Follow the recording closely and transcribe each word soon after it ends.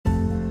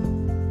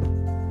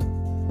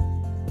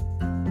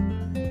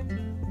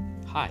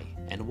Hi,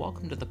 and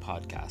welcome to the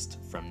podcast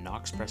from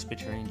Knox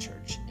Presbyterian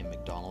Church in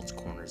McDonald's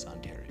Corners,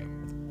 Ontario.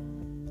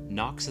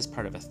 Knox is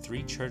part of a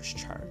three-church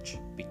charge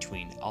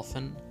between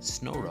Elphin,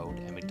 Snow Road,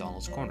 and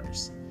McDonald's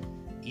Corners.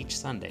 Each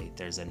Sunday,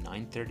 there's a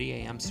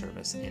 9:30 a.m.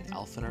 service in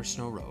Elphin or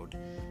Snow Road,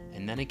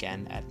 and then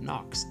again at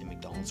Knox in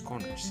McDonald's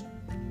Corners.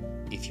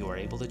 If you are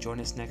able to join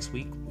us next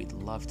week, we'd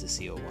love to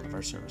see you at one of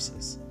our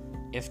services.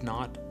 If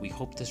not, we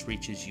hope this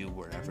reaches you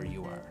wherever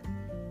you are.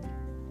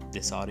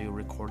 This audio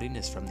recording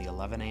is from the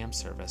 11 a.m.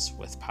 service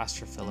with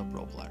Pastor Philip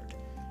Robillard.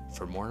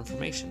 For more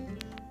information,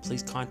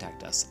 please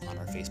contact us on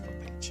our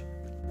Facebook page.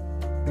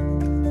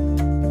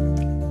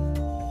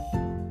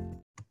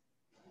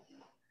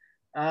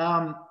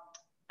 I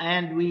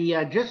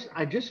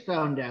just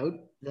found out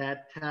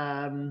that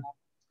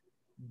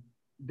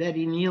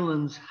Betty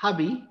Nealon's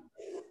hubby,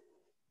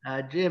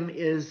 Jim,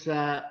 is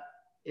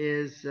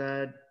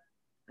 90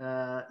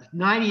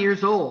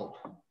 years old,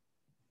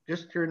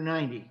 just turned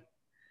 90.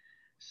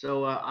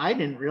 So I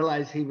didn't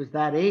realize he was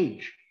that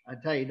age. I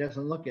tell you, he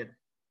doesn't look it.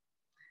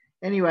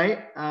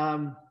 Anyway,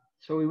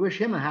 so we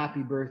wish him a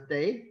happy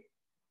birthday.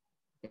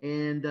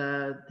 And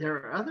there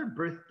are other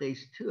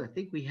birthdays too. I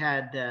think we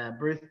had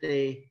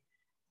birthday.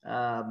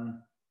 Let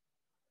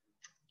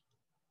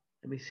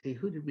me see,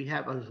 who did we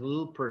have? It was a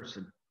little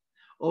person.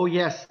 Oh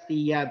yes,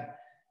 the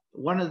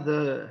one of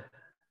the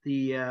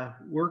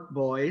work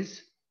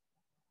boys.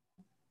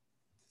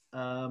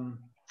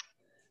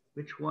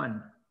 Which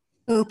one?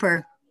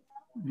 Hooper.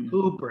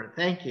 Hooper,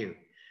 thank you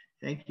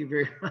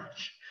very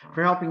much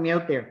for helping me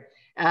out there.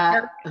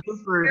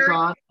 Hooper is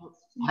on,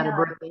 had a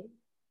birthday,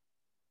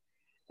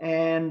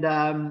 and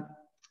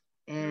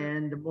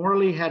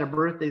Morley had a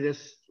birthday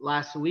this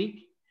last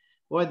week.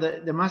 Boy,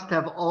 they must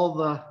have all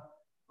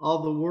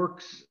the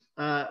works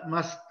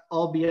must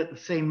all be at the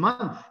same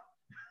month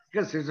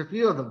because there's a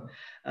few of them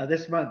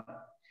this month.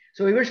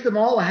 So we wish them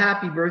all a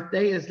happy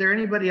birthday. Is there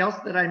anybody else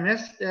that I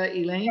missed,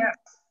 Elaine? Yes,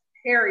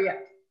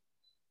 Harriet.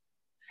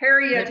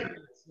 Harriet.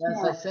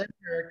 Yes, I sent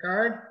her a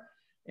card.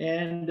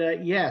 And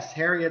yes,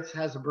 Harriet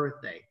has a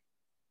birthday.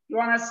 You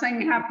want to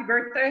sing happy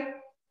birthday?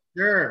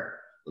 Sure.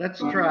 Let's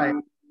try.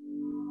 Happy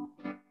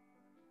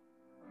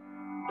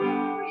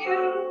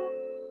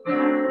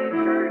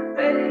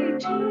birthday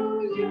to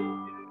you.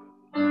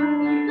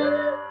 Happy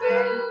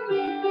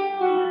birthday,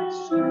 dear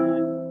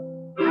son.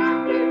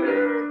 Happy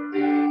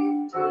birthday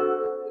to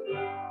you.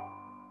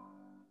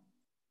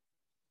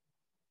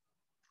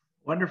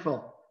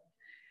 Wonderful.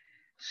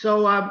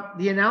 So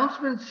the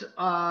announcements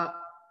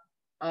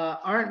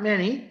aren't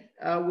many.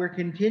 We're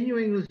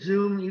continuing with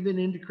Zoom even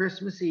into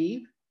Christmas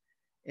Eve.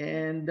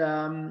 And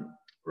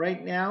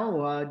right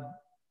now,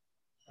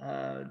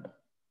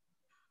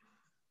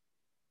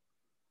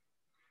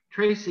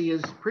 Tracy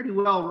is pretty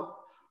well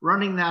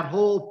running that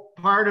whole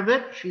part of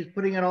it. She's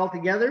putting it all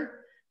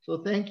together. So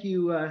thank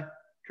you,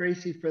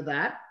 Tracy, for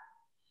that.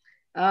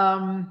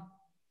 And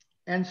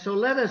so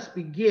let us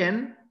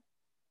begin.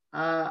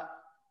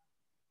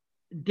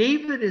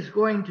 David is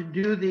going to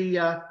do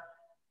the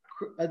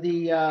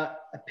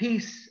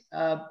peace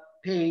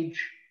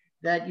page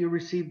that you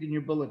received in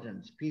your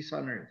bulletins, Peace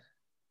on Earth.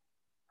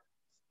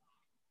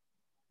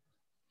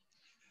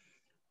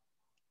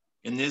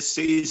 In this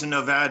season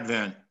of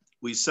Advent,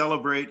 we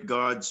celebrate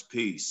God's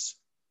peace.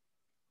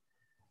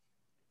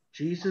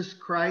 Jesus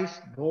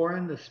Christ,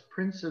 born the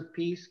Prince of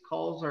Peace,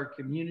 calls our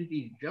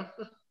community to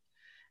justice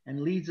and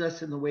leads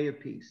us in the way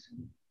of peace.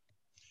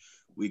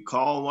 We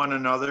call one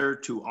another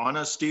to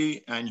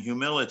honesty and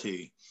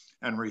humility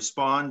and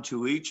respond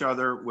to each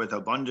other with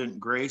abundant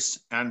grace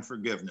and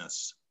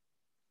forgiveness.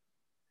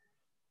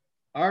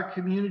 Our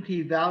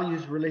community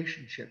values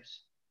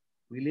relationships.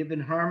 We live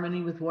in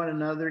harmony with one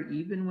another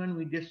even when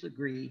we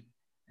disagree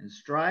and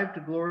strive to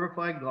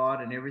glorify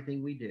God in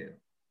everything we do.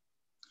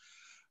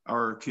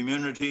 Our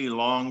community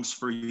longs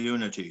for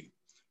unity.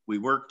 We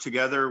work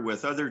together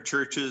with other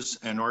churches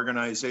and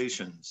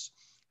organizations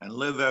and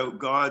live out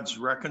God's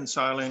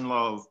reconciling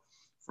love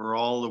for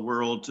all the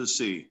world to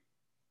see.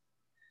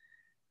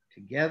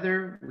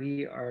 Together,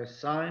 we are a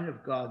sign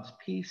of God's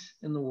peace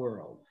in the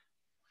world.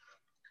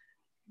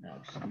 Now,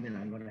 just a minute,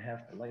 I'm going to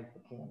have to light the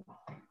candle.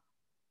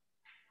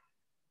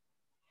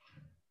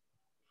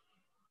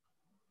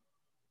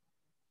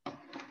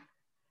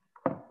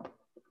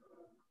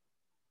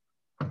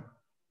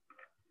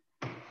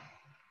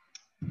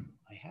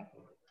 I have it.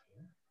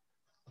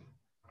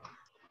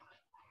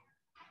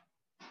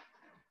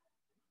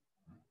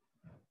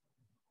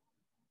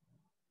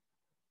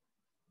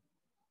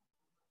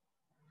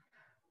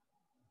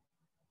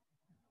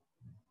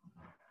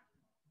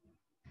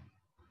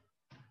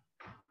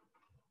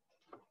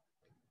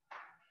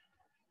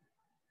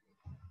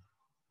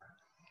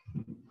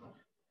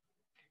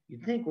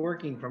 You'd think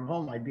working from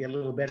home, I'd be a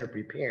little better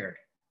prepared.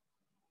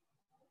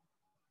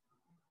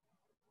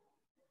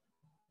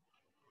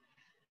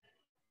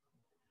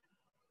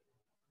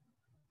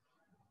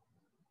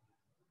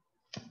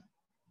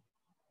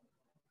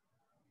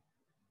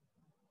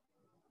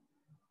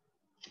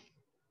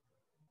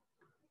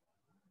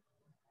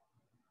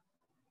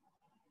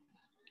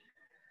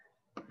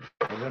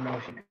 don't know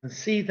if you can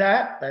see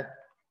that, but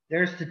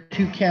there's the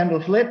 2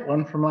 candles lit,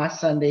 one from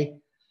last Sunday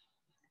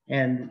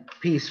and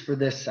peace for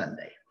this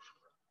Sunday.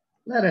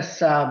 Let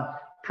us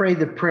pray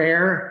the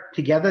prayer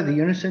together, the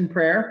unison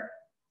prayer.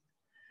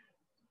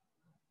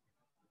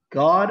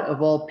 God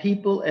of all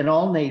people and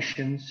all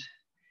nations,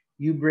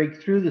 you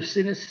break through the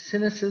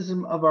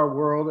cynicism of our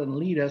world and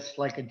lead us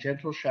like a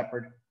gentle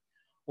shepherd.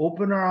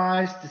 Open our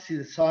eyes to see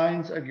the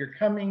signs of your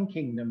coming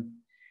kingdom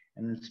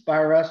and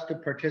inspire us to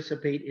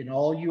participate in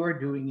all you are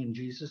doing in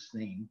Jesus'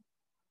 name.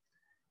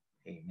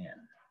 Amen.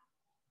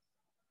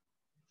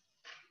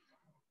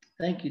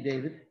 Thank you,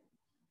 David.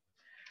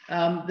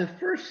 The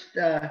first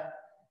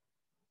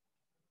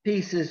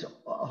piece is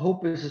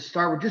Hope is a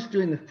Star. We're just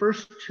doing the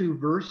first 2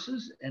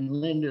 verses, and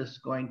Linda's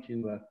going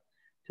to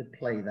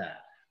play that.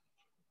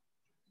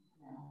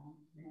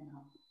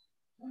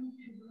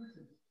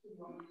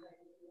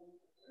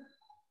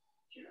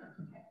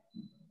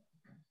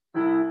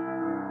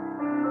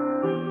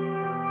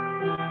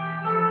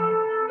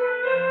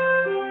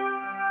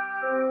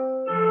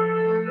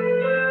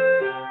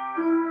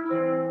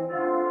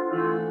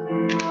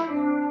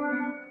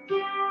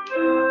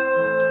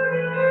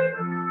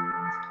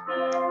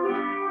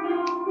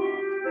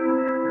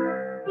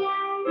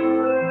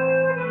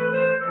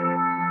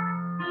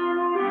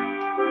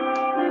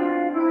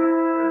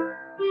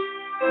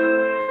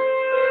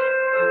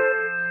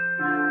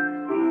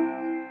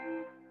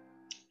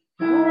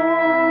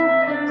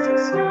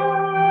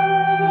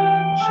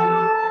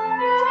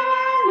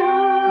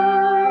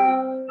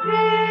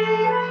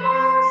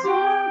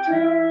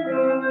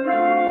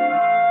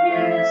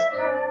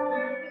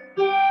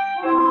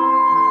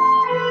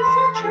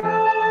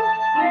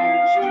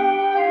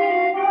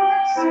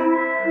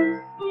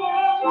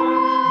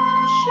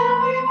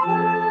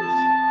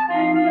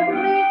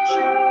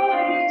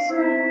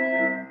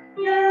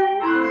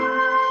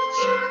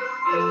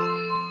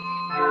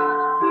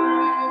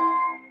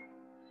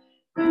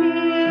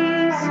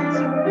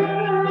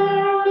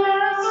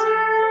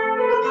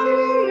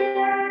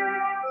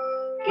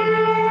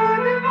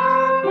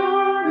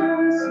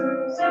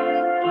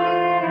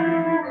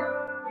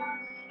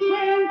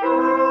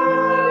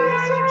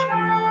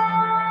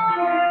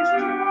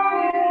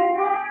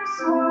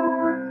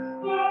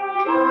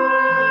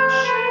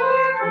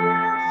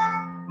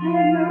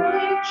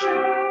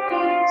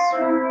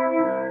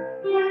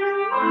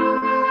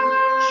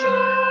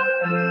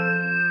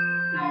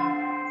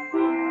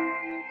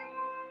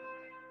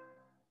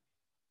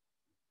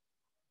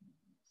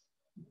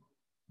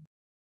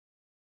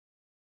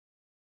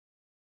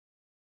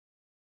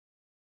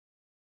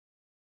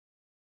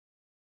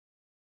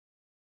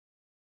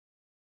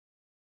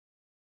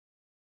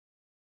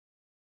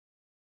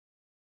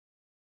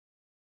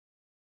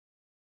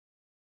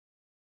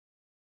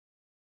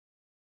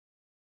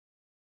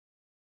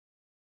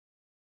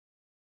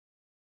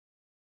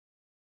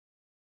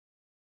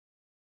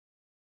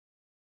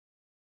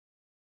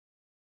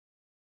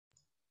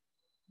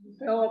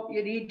 Philip,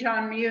 you need to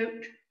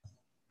unmute.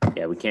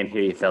 Yeah, we can't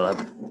hear you, Philip.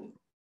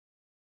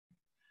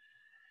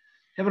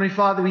 Heavenly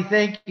Father, we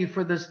thank you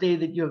for this day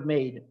that you have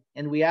made.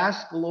 And we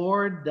ask,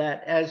 Lord,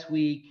 that as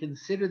we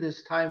consider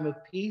this time of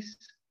peace,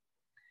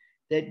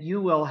 that you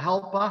will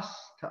help us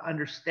to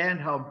understand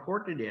how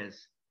important it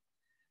is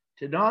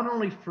to not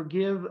only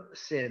forgive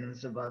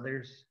sins of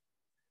others,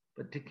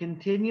 but to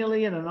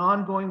continually on an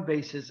ongoing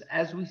basis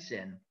as we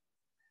sin,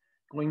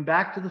 going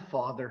back to the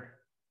Father,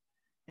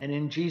 and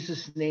in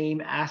Jesus'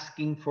 name,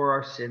 asking for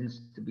our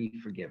sins to be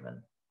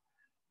forgiven.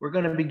 We're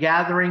going to be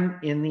gathering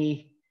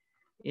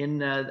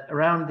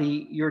around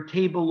your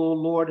table, O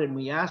Lord, and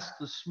we ask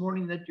this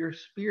morning that your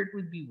Spirit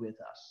would be with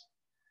us.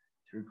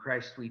 Through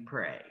Christ we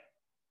pray.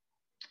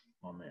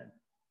 Amen.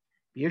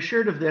 Be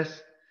assured of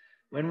this: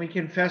 when we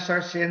confess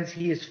our sins,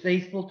 he is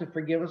faithful to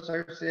forgive us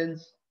our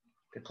sins,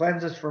 to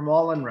cleanse us from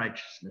all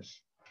unrighteousness.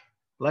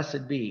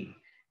 Blessed be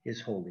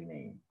his holy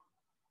name.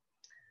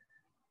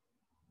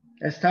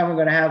 This time we're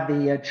going to have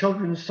the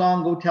children's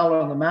song, Go Tell It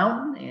on the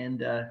Mountain,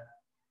 and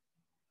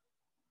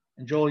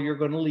Joel, you're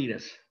going to lead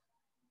us.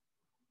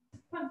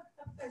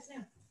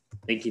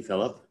 Thank you,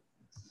 Philip.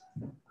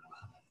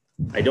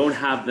 I don't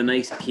have the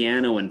nice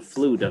piano and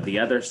flute of the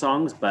other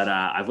songs, but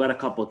I've got a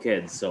couple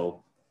kids,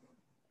 so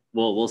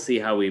we'll see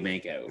how we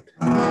make out.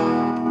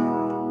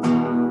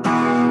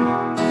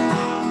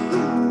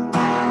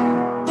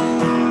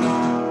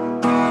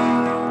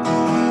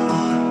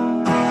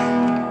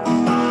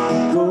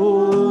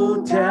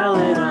 Go tell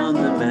it on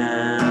the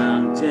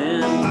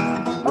mountain,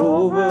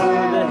 over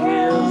the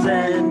hills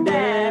and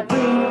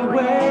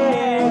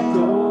everywhere.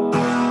 Go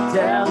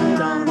tell it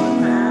on the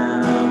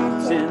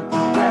mountain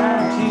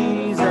that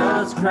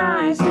Jesus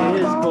Christ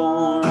is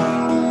born.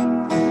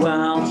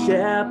 While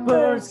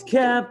shepherds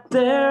kept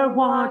their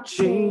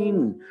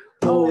watching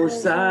o'er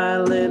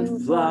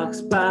silent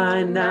flocks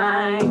by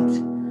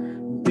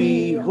night,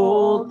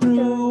 behold,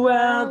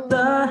 throughout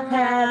the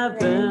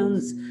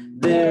heavens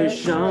there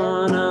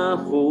shone a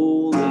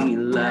holy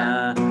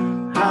light.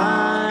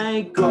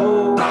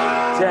 Go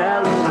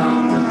tell it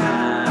on the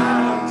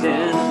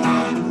mountain,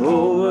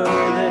 over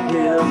the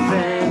hill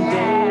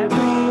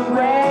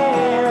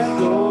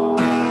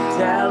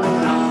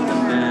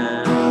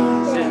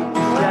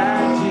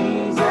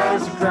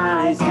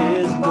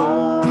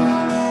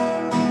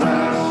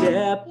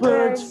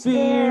angels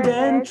feared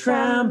and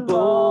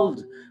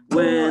trembled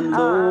when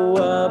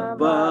low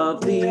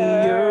above the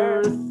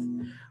earth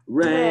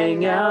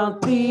rang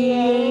out the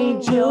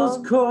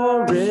angels'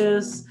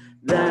 chorus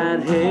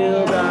that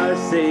hailed our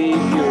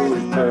Savior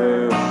with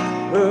birth.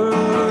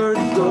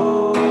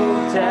 Go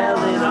tell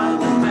it on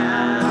the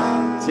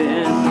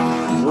mountain,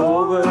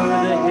 over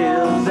the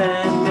hills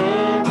and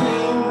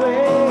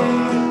everywhere.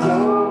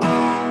 Go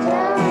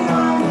tell it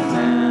on the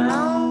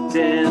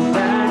mountain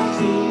that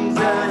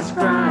Jesus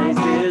Christ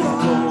is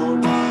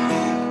born.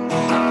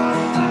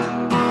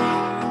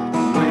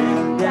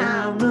 When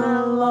down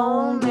the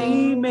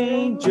lonely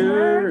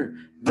manger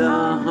the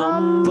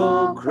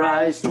humble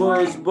Christ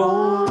was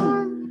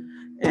born,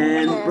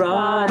 and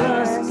brought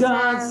us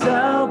God's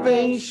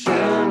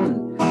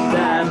salvation,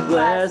 that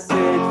blessed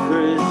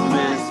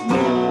Christmas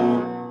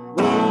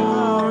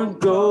morn.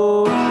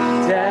 Go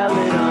tell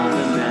it on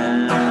the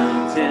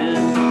mountain,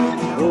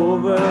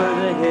 over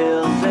the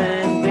hills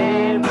and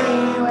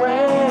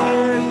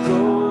everywhere.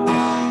 Go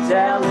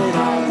tell it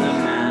on the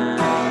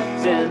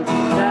mountain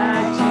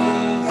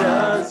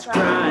that Jesus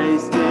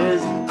Christ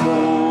is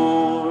born.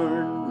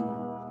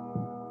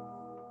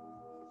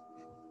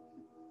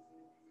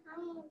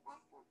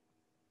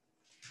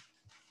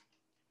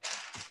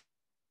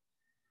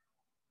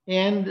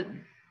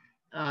 And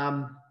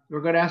we're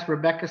going to ask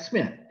Rebecca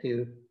Smith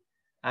to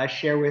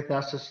share with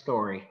us a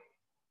story.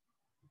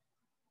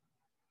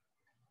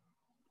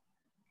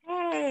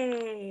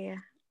 Hey,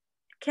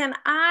 can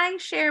I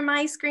share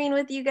my screen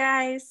with you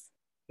guys?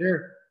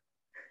 Sure.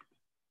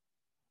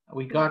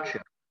 We got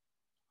you.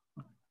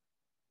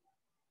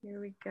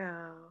 Here we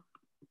go.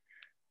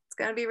 It's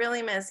going to be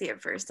really messy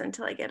at first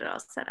until I get it all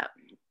set up.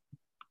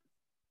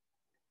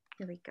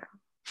 Here we go.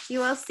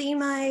 You all see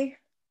my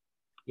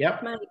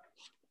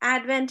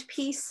Advent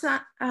piece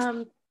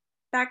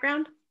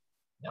background?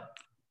 Yep.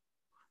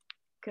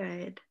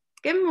 Good.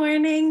 Good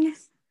morning.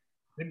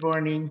 Good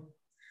morning.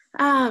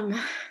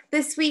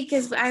 This week,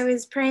 as I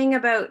was praying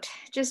about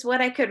just what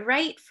I could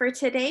write for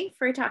today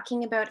for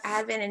talking about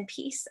Advent and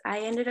peace, I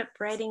ended up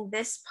writing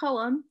this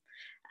poem.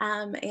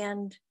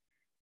 And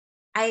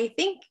I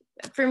think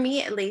for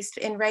me, at least,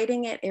 in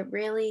writing it, it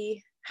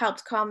really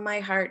helped calm my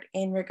heart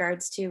in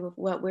regards to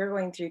what we're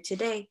going through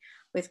today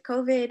with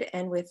COVID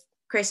and with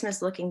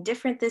Christmas looking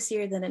different this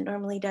year than it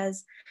normally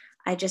does.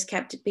 I just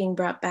kept being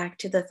brought back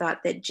to the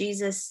thought that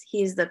Jesus,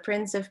 he is the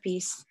Prince of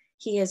Peace.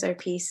 He is our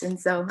peace. And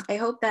so I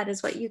hope that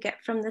is what you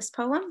get from this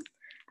poem.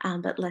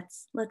 But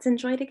let's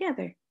enjoy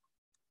together.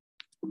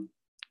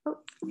 Oh,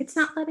 it's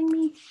not letting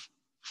me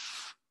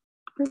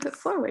move it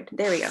forward.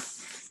 There we go.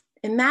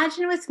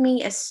 Imagine with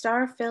me a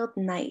star-filled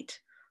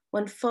night,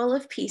 one full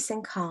of peace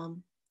and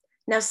calm.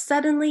 Now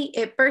suddenly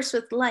it bursts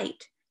with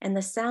light and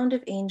the sound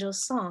of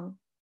angels' song.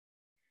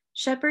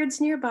 Shepherds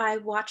nearby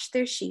watched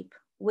their sheep,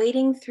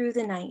 waiting through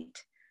the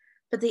night,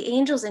 but the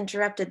angels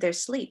interrupted their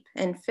sleep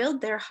and filled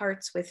their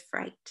hearts with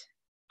fright.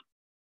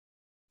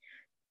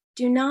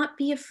 Do not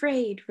be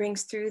afraid,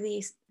 rings through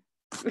the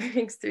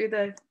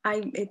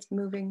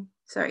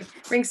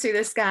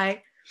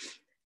sky.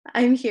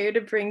 I'm here to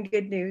bring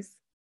good news.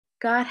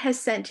 God has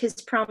sent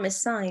his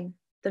promised sign,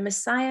 the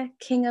Messiah,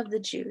 King of the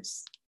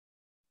Jews.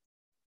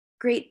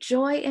 Great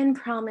joy and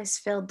promise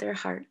filled their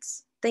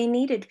hearts. They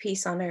needed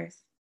peace on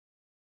earth.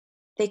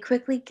 They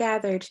quickly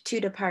gathered to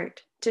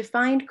depart, to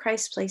find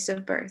Christ's place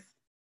of birth.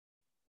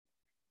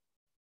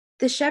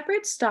 The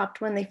shepherds stopped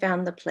when they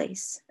found the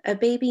place, a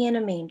baby in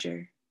a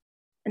manger,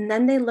 and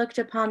then they looked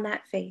upon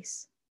that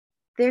face,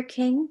 their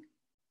king,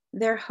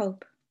 their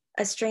hope,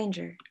 a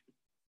stranger.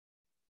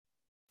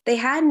 They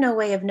had no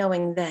way of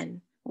knowing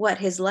then what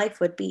his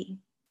life would be,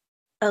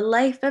 a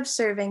life of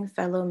serving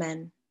fellow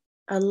men,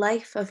 a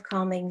life of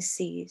calming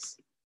seas,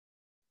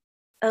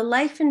 a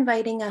life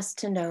inviting us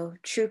to know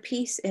true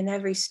peace in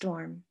every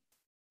storm,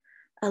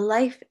 a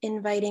life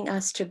inviting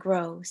us to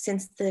grow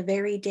since the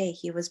very day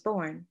he was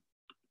born.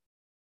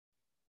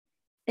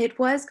 It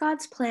was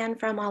God's plan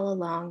from all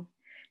along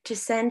to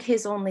send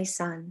his only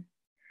son,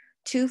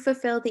 to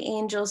fulfill the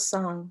angel's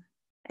song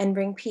and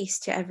bring peace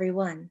to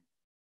everyone.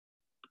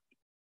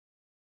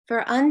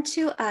 For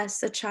unto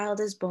us a child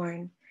is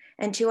born,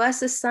 and to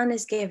us a son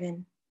is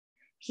given.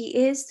 He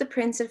is the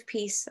Prince of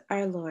Peace,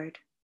 our Lord,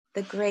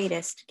 the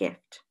greatest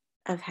gift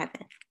of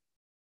heaven.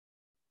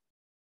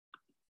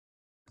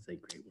 Say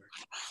great work.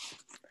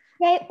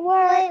 Great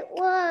work. Great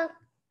work.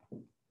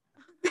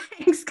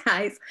 Thanks,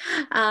 guys.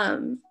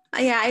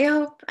 I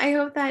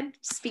hope that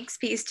speaks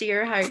peace to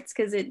your hearts,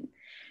 because it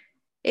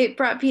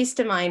brought peace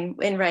to mine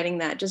in writing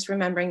that, just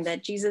remembering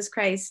that Jesus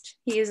Christ,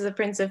 he is the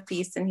Prince of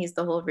Peace, and he's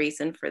the whole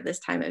reason for this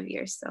time of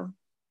year. So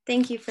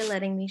thank you for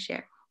letting me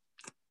share.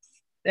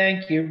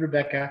 Thank you,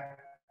 Rebecca.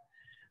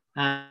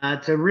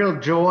 It's a real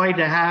joy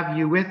to have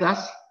you with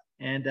us.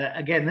 And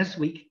again, this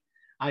week,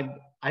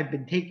 I've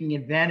been taking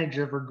advantage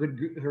of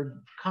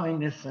her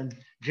kindness and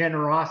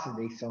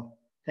generosity. So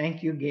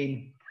thank you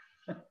again.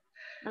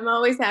 I'm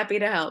always happy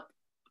to help.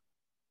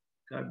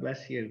 God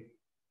bless you.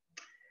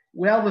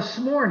 Well, this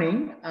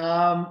morning,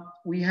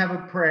 we have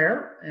a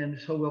prayer, and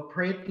so we'll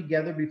pray it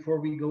together before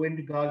we go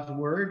into God's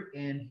word,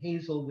 and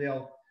Hazel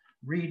will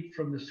read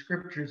from the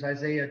scriptures,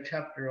 Isaiah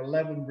chapter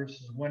 11,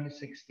 verses 1 to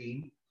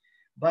 16.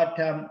 But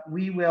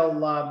we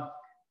will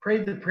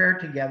pray the prayer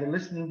together,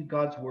 listening to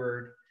God's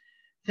word.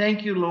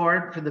 Thank you,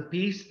 Lord, for the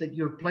peace that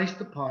you have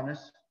placed upon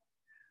us.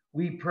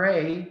 We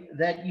pray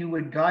that you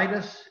would guide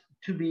us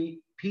to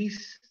be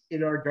peace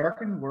in our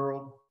darkened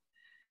world.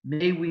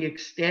 May we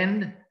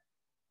extend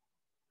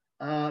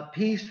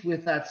peace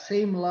with that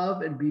same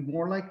love and be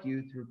more like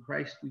you. Through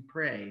Christ we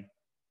pray.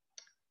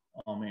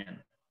 Amen.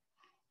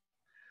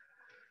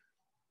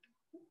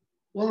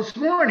 Well, this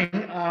morning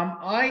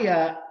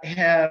I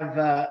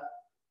have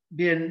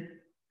been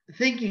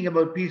thinking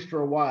about peace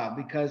for a while,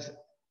 because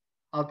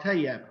I'll tell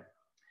you,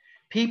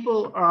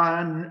 people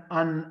are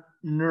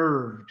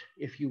unnerved,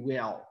 if you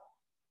will,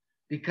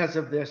 because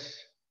of this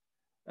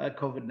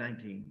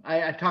COVID-19.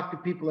 I talk to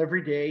people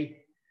every day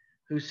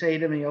who say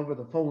to me, over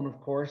the phone, of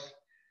course,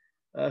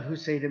 who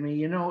say to me,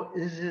 you know,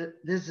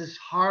 this is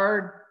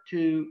hard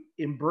to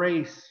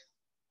embrace,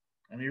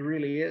 and it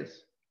really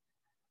is.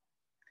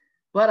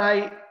 But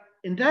I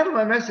entitled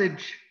my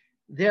message,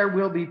 There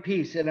Will Be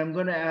Peace, and I'm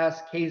going to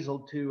ask Hazel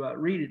to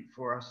read it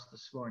for us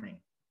this morning.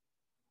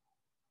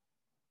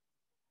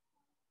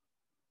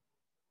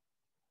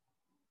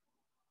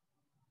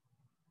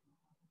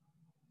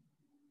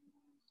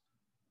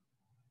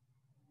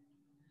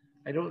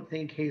 I don't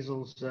think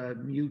Hazel's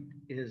mute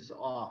is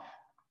off,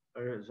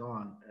 or is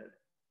on,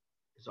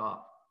 is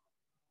off.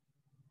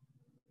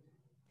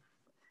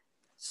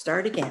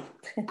 Start again.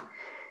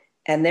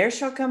 And there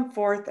shall come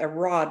forth a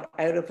rod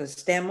out of the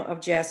stem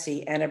of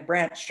Jesse, and a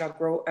branch shall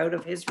grow out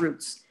of his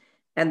roots.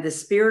 And the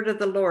Spirit of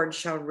the Lord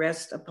shall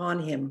rest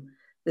upon him,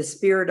 the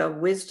Spirit of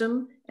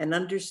wisdom and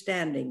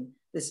understanding,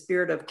 the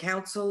Spirit of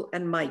counsel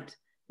and might,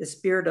 the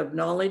Spirit of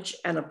knowledge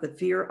and of the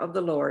fear of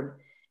the Lord,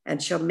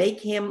 and shall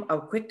make him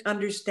of quick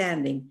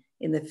understanding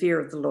in the fear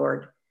of the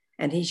Lord.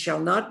 And he shall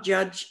not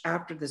judge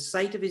after the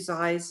sight of his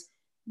eyes,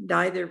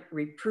 neither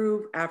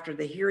reprove after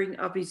the hearing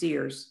of his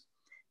ears.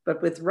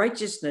 But with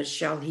righteousness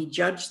shall he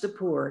judge the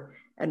poor,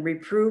 and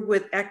reprove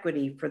with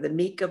equity for the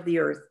meek of the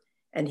earth.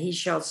 And he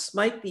shall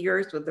smite the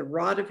earth with the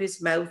rod of his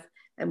mouth,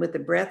 and with the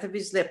breath of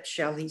his lips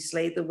shall he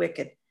slay the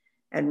wicked.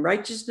 And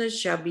righteousness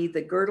shall be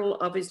the girdle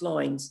of his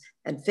loins,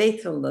 and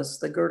faithfulness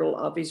the girdle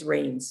of his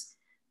reins.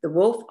 The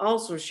wolf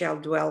also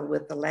shall dwell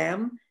with the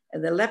lamb,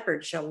 and the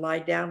leopard shall lie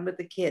down with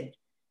the kid,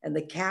 and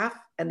the calf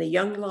and the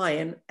young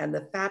lion and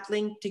the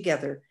fatling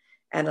together,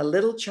 and a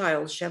little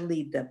child shall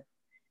lead them.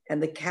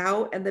 And the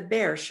cow and the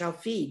bear shall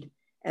feed,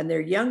 and their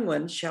young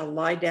ones shall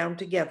lie down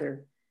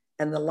together.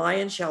 And the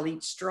lion shall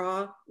eat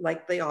straw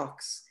like the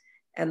ox.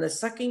 And the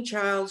sucking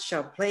child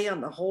shall play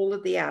on the hole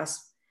of the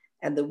asp,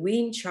 and the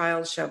weaned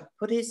child shall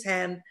put his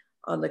hand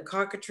on the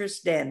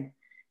cockatrice den.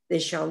 They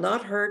shall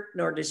not hurt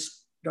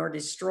nor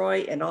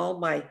destroy in all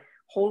my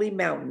holy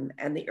mountain,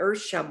 and the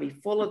earth shall be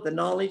full of the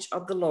knowledge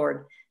of the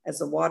Lord as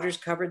the waters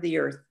cover the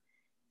earth.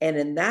 And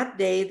in that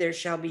day there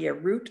shall be a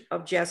root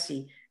of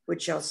Jesse,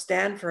 which shall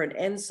stand for an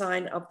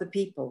ensign of the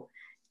people.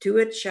 To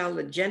it shall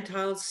the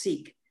Gentiles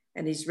seek,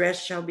 and his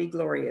rest shall be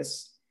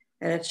glorious.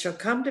 And it shall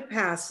come to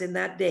pass in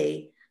that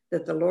day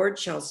that the Lord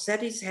shall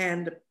set his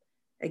hand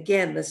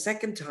again the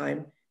second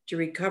time to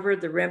recover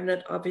the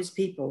remnant of his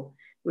people,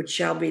 which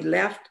shall be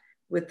left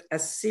with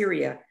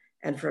Assyria,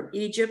 and from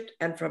Egypt,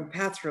 and from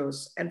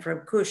Pathros, and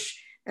from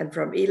Cush, and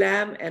from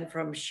Elam, and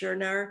from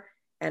Shinar,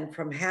 and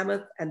from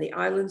Hamath, and the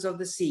islands of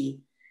the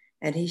sea.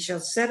 And he shall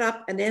set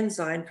up an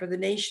ensign for the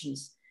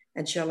nations,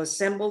 and shall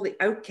assemble the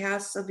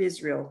outcasts of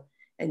Israel,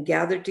 and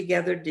gather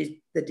together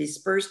the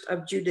dispersed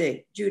of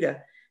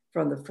Judah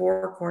from the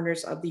four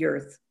corners of the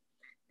earth.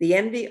 The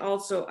envy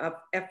also of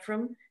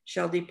Ephraim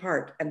shall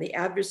depart, and the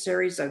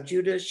adversaries of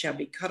Judah shall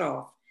be cut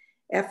off.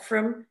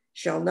 Ephraim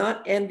shall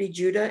not envy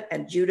Judah,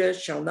 and Judah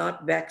shall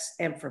not vex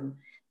Ephraim.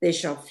 They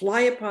shall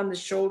fly upon the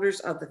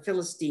shoulders of the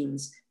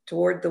Philistines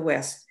toward the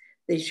west.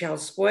 They shall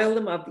spoil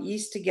them of the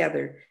east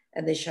together,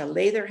 and they shall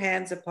lay their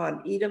hands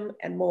upon Edom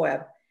and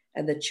Moab,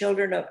 and the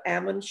children of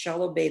Ammon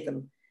shall obey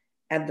them.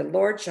 And the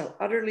Lord shall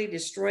utterly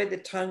destroy the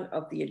tongue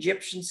of the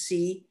Egyptian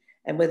sea,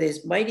 and with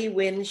his mighty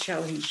wind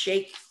shall he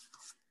shake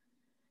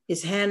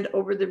his hand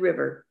over the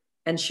river,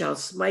 and shall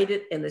smite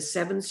it in the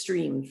seven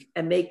streams,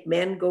 and make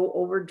men go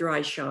over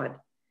dry shod.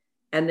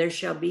 And there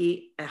shall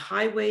be a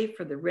highway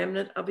for the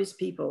remnant of his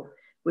people,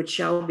 which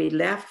shall be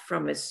left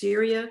from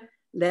Assyria,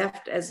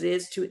 left as it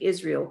is to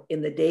Israel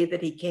in the day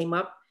that he came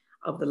up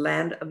of the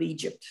land of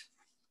Egypt.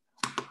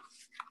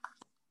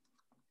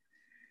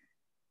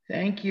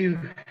 Thank you,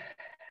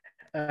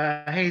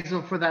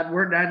 Hazel, for that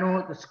word. I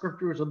know the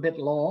scripture was a bit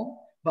long,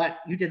 but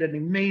you did an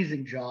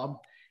amazing job.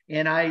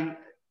 And I've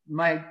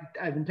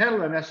entitled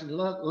my message,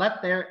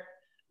 let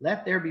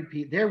there be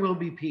peace. There will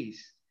be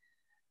peace.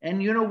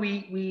 And you know,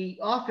 we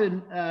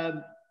often,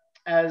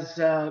 as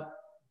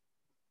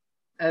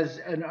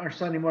in our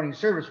Sunday morning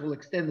service, will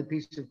extend the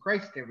peace of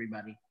Christ to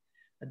everybody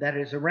that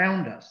is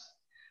around us.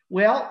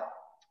 Well,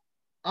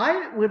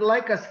 I would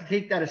like us to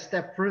take that a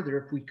step further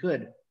if we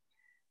could.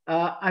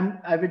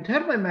 I've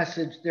entitled my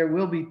message, There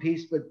Will Be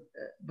Peace,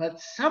 but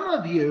some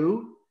of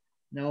you,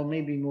 no,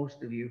 maybe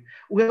most of you,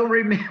 will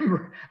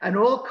remember an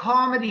old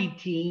comedy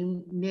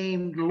team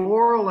named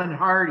Laurel and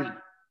Hardy.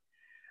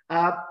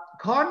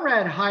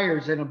 Conrad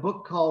Hires, in a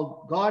book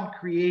called God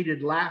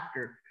Created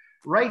Laughter,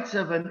 writes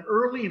of an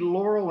early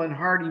Laurel and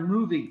Hardy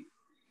movie,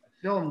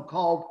 a film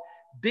called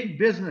Big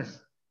Business.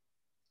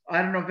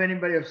 I don't know if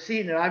anybody has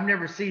seen it. I've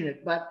never seen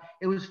it, but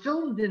it was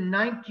filmed in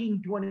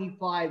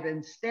 1925,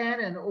 and Stan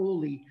and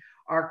Ole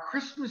are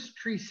Christmas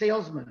tree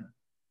salesmen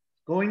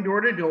going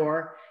door to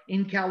door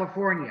in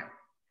California.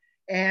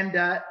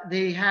 And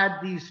they had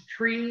these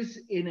trees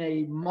in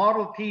a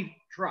Model T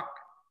truck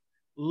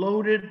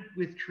loaded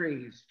with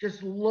trees,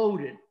 just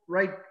loaded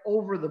right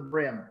over the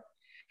brim.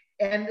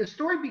 And the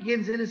story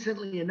begins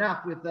innocently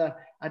enough with a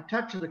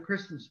touch of the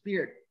Christmas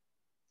spirit.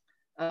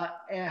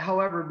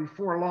 However,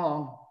 before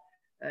long,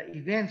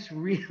 events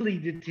really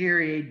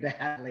deteriorate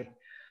badly.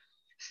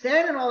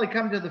 Stan and Ollie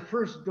come to the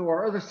first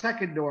door, or the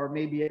second door,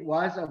 maybe it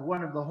was, of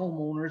one of the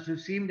homeowners who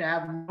seemed to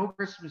have no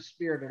Christmas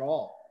spirit at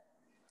all.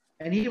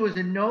 And he was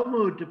in no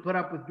mood to put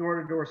up with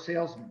door-to-door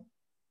salesmen.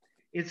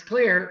 It's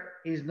clear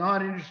he's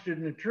not interested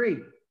in a tree.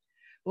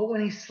 But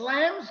when he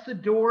slams the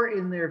door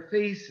in their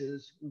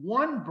faces,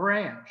 one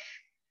branch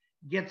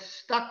gets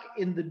stuck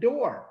in the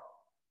door.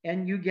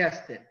 And you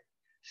guessed it,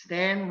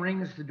 Stan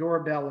rings the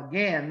doorbell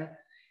again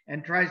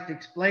and tries to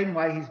explain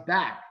why he's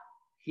back.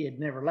 He had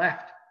never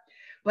left.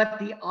 But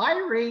the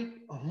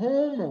irate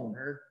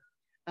homeowner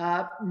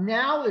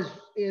now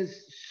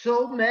is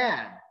so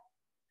mad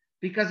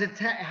because it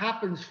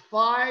happens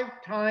 5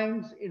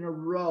 times in a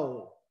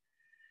row.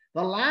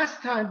 The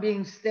last time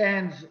being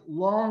Stan's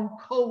long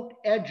coat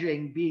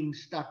edging being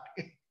stuck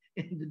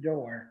in the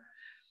door.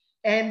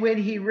 And when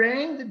he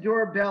rang the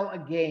doorbell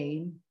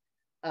again,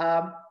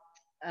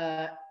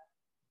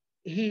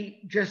 he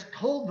just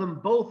told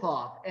them both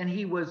off, and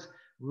he was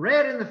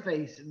red in the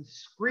face and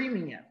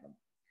screaming at them.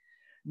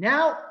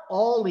 Now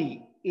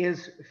Ollie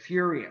is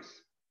furious,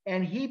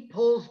 and he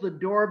pulls the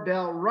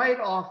doorbell right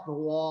off the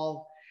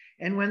wall.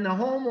 And when the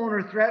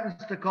homeowner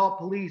threatens to call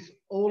police,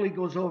 Ole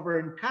goes over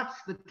and cuts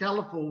the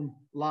telephone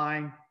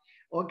line.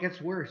 Oh, it gets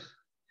worse.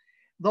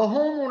 The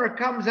homeowner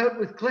comes out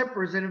with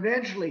clippers and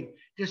eventually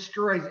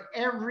destroys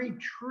every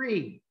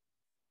tree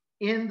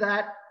in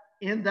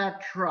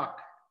that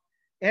truck.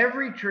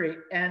 Every tree.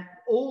 And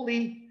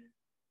Ole,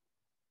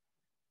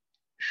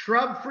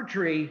 shrub for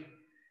tree,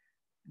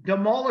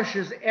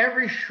 demolishes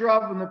every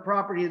shrub on the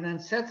property and then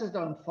sets it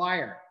on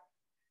fire.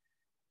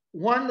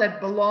 One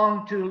that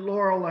belonged to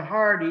Laurel and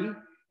Hardy,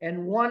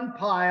 and one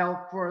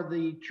pile for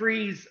the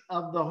trees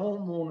of the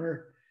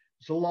homeowner's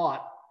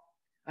lot.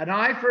 An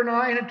eye for an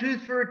eye and a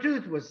tooth for a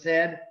tooth was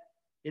said.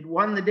 It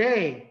won the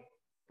day,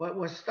 but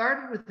what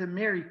started with a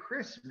Merry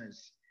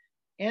Christmas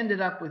ended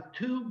up with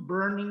 2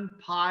 burning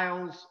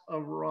piles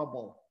of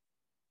rubble.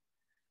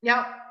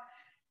 Now,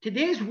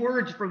 today's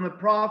words from the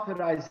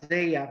prophet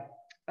Isaiah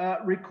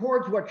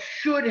records what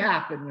should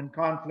happen when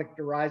conflict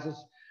arises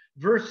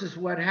versus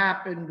what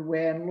happened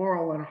when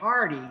Laurel and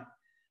Hardy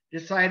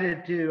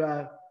decided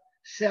to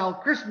sell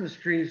Christmas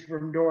trees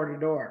from door to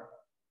door.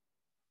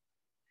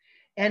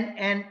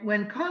 And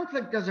when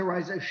conflict does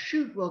arise, a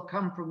shoot will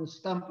come from the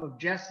stump of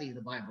Jesse,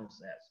 the Bible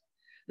says.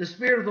 The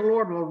Spirit of the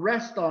Lord will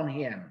rest on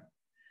him,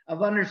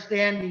 of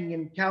understanding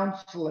and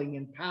counseling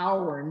and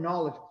power and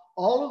knowledge.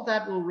 All of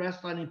that will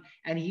rest on him,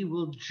 and he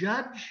will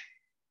judge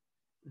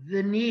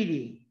the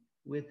needy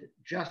with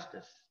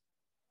justice.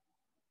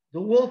 The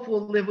wolf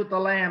will live with the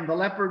lamb. The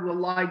leopard will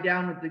lie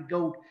down with the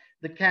goat,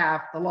 the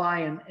calf, the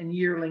lion, and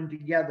yearling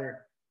together.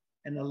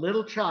 And the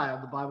little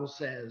child, the Bible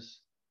says,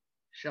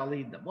 shall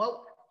lead them.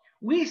 Well,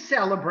 we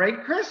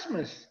celebrate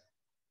Christmas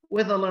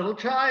with a little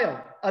child,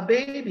 a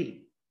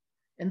baby.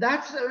 And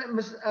that's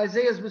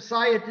Isaiah's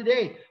Messiah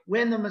today.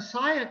 When the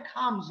Messiah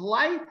comes,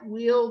 life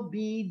will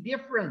be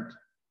different.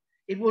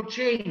 It will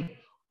change.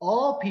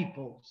 All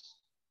peoples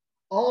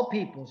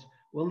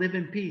will live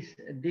in peace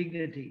and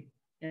dignity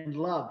and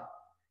love.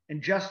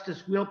 And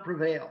justice will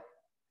prevail.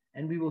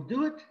 And we will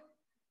do it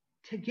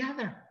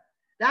together.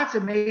 That's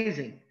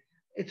amazing.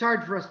 It's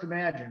hard for us to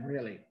imagine,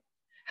 really.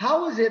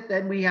 How is it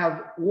that we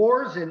have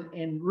wars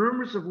and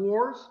rumors of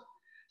wars?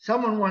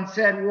 Someone once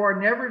said, war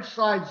never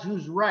decides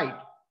who's right.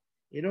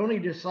 It only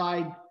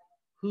decides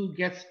who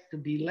gets to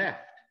be left.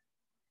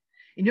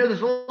 And you know,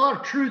 there's a lot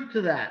of truth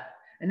to that.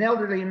 An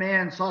elderly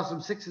man saw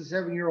some 6 and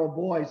 7-year-old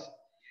boys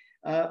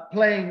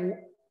playing.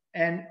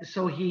 And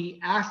so he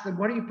asked them,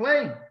 what are you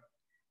playing?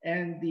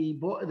 And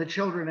the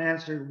children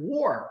answered,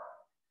 war.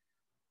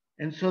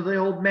 And so the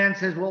old man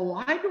says, well,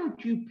 why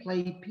don't you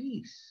play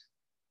peace?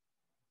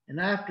 And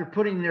after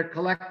putting their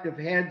collective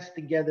heads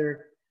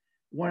together,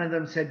 one of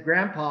them said,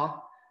 Grandpa,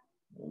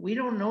 we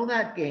don't know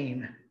that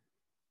game.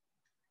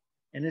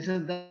 And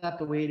isn't that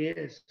the way it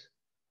is?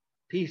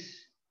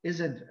 Peace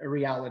isn't a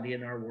reality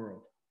in our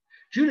world.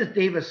 Judith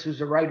Davis,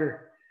 who's a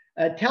writer,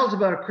 tells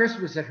about a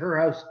Christmas at her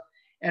house.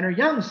 And her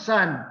young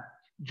son,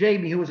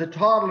 Jamie, who was a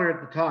toddler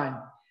at the time,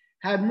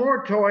 had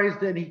more toys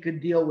than he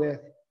could deal with.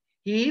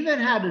 He even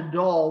had a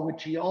doll,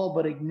 which he all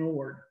but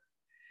ignored.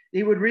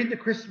 They would read the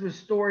Christmas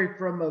story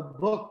from a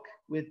book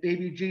with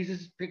baby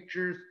Jesus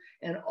pictures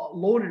and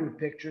loaded with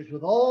pictures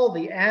with all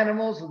the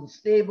animals in the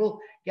stable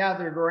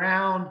gathered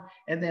around.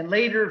 And then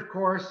later, of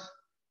course,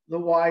 the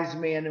wise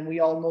man, and we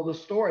all know the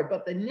story.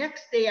 But the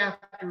next day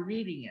after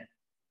reading it,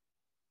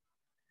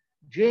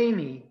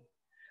 Jamie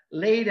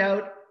laid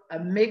out a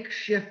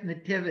makeshift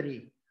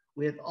nativity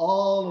with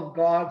all of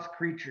God's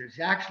creatures.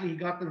 Actually, he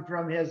got them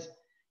from his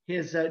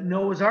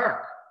Noah's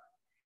Ark.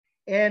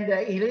 And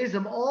he lays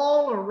them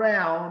all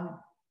around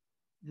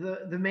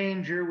the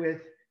manger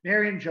with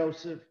Mary and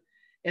Joseph.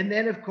 And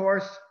then, of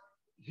course,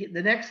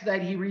 the next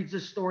night he reads the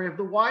story of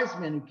the wise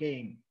men who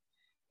came.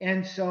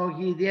 And so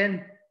he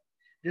then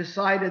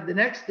decided the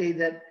next day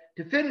that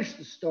to finish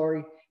the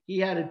story,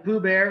 he added Pooh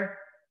Bear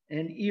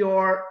and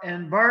Eeyore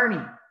and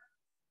Barney.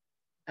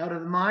 Out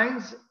of the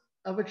minds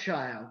of a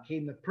child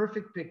came the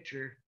perfect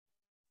picture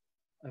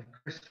of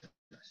Christmas.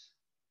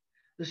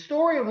 The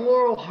story of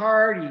Laurel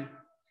Hardy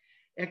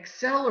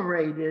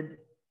accelerated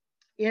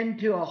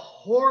into a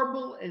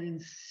horrible and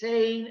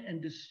insane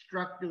and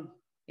destructive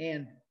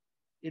end.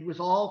 It was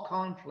all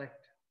conflict.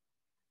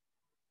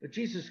 But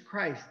Jesus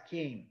Christ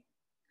came,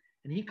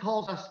 and he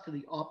calls us to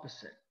the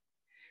opposite.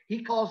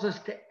 He calls us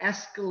to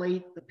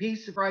escalate the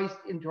peace of Christ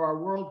into our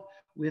world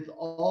with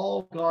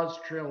all God's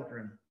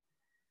children.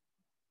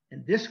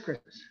 And this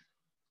Christmas,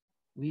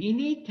 we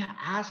need to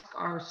ask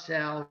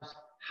ourselves,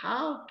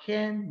 how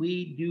can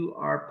we do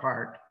our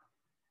part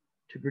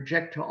to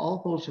project to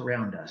all those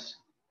around us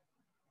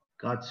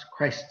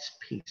Christ's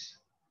peace?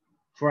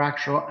 For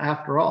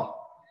after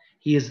all,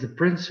 he is the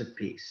Prince of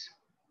Peace,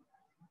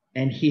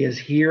 and he is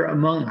here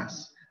among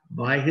us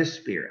by his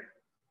Spirit.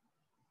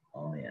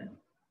 Amen.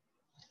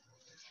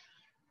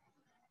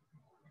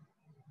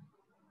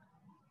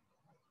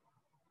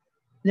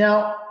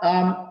 Now,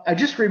 I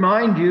just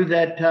remind you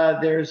that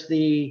there's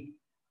the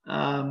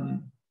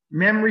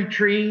memory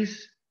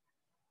trees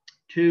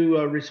to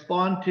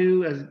respond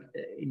to as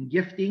in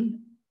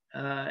gifting.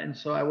 And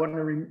so I want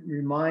to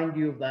remind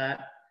you of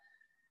that.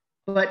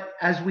 But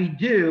as we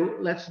do,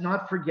 let's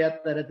not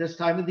forget that at this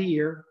time of the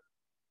year,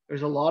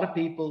 there's a lot of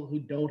people who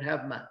don't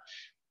have much.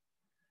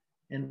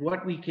 And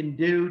what we can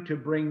do to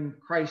bring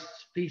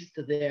Christ's peace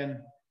to them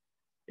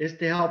is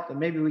to help them.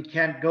 Maybe we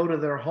can't go to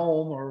their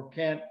home or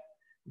can't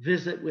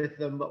visit with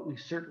them, but we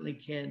certainly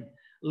can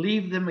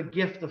leave them a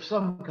gift of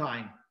some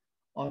kind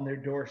on their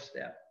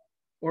doorstep.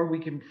 Or we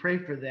can pray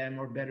for them,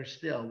 or better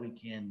still, we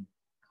can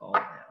call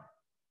them.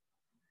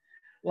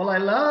 Well, I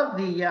love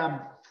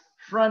the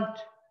front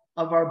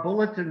of our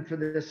bulletin for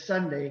this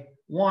Sunday,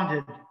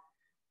 wanted,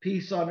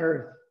 peace on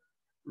earth,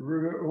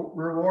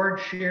 reward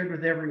shared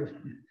with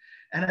everyone.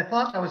 And I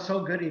thought that was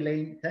so good,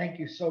 Elaine. Thank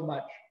you so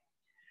much.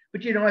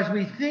 But you know, as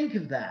we think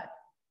of that,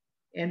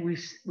 and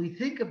we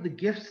think of the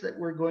gifts that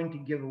we're going to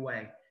give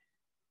away,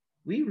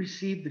 we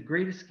receive the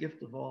greatest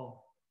gift of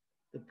all,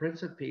 the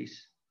Prince of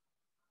Peace,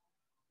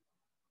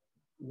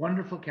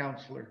 Wonderful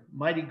Counselor,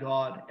 Mighty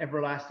God,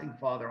 Everlasting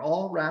Father,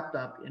 all wrapped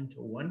up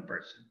into one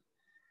person,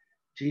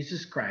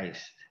 Jesus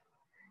Christ.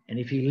 And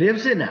if he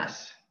lives in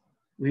us,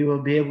 we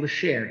will be able to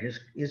share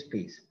his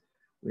peace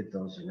with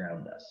those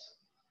around us.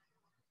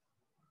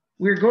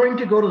 We're going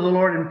to go to the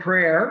Lord in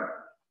prayer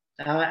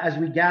as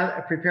we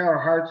prepare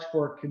our hearts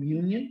for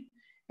communion.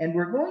 And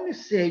we're going to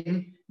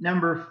sing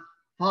number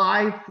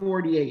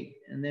 548,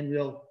 and then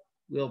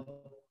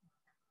we'll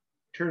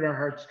turn our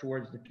hearts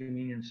towards the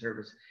communion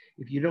service.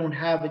 If you don't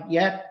have it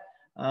yet,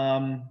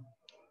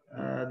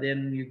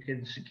 then you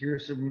can secure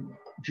some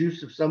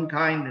juice of some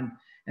kind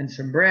and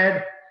some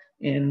bread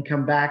and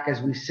come back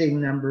as we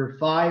sing number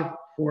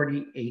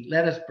 548.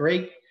 Let us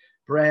break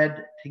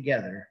bread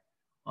together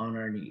on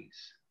our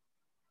knees.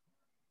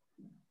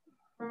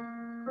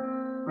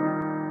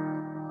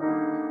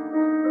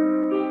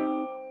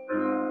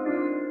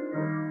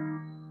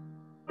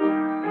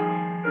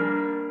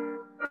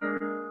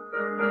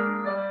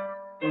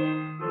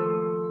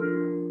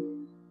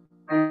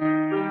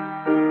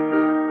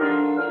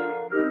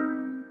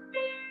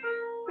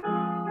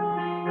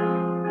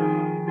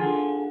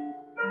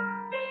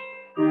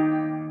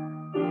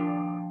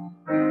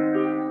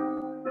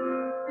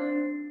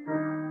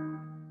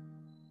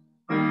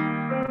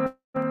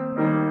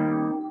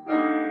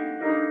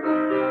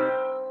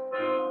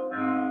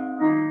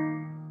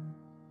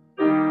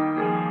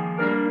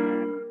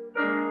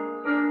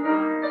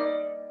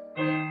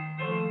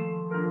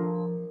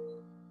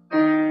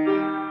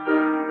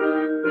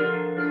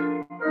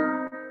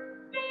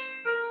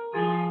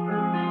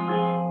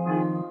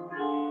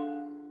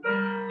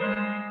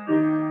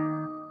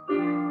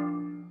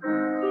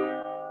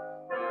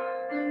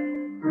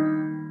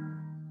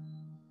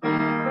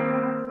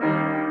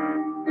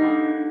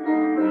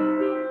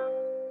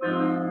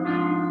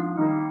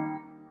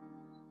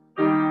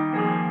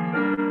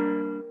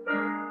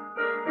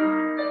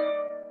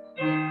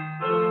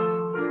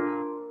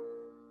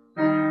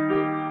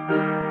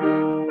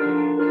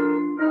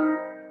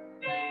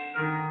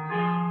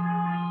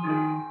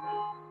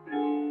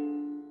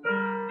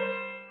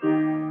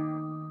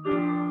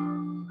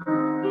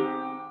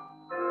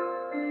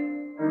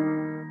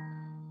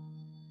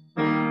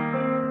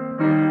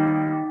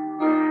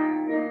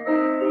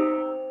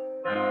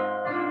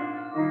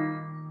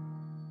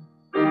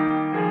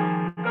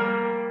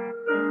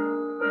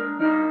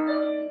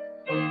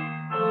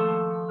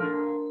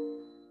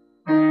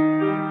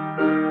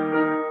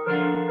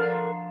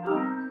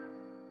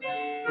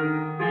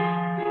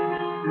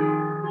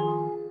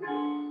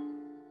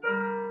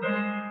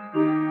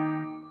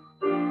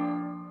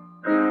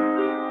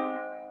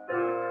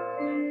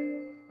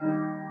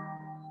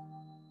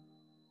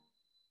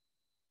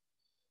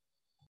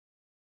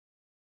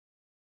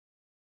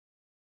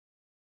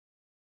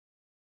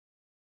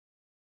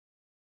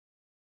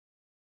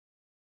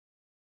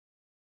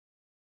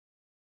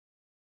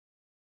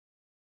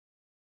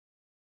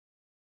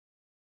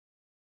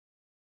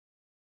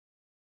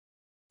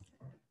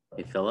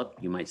 Hey, Philip,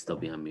 you might still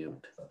be on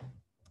mute.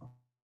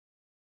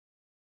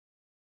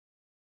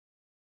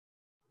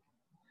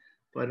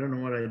 But I don't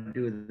know what I'd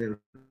do with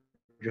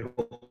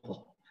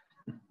Joel.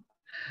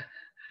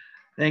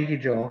 Thank you,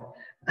 Joel.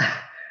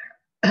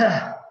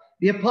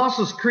 The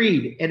Apostles'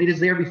 Creed, and it is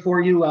there before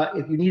you.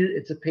 If you need it,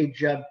 it's at page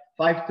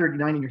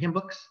 539 in your hymn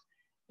books.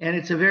 And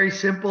it's a very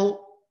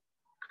simple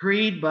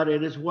creed, but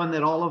it is one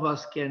that all of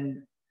us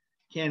can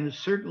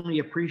certainly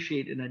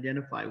appreciate and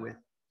identify with.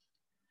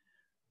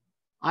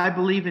 I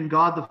believe in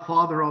God the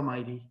Father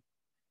Almighty,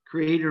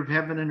 creator of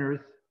heaven and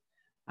earth.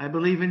 I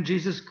believe in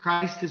Jesus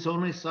Christ, his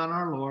only Son,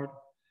 our Lord,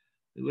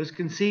 who was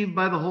conceived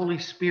by the Holy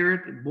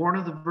Spirit and born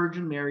of the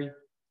Virgin Mary,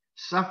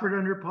 suffered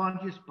under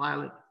Pontius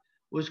Pilate,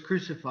 was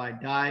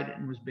crucified, died,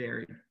 and was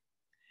buried.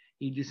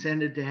 He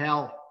descended to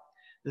hell.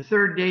 The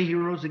third day he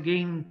rose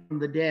again from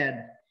the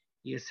dead.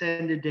 He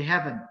ascended to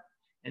heaven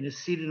and is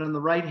seated on the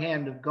right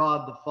hand of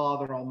God the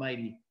Father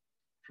Almighty.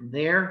 From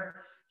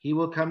there he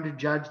will come to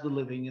judge the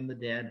living and the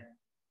dead.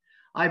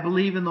 I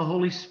believe in the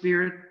Holy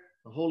Spirit,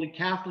 the Holy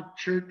Catholic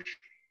Church,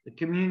 the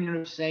communion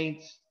of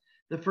saints,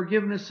 the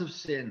forgiveness of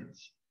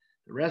sins,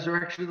 the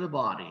resurrection of the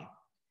body,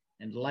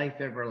 and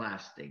life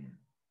everlasting.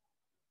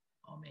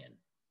 Amen.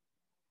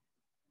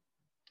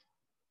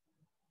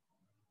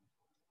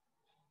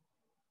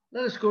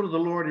 Let us go to the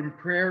Lord in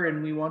prayer,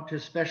 and we want to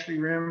especially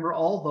remember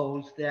all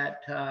those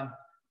that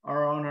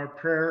are on our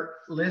prayer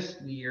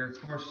list. We are,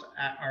 of course,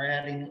 are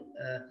adding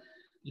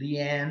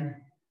Leanne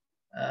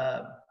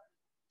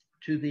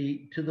to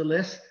the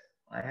list.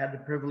 I had the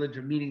privilege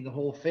of meeting the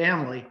whole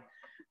family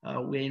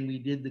when we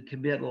did the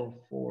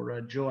committal for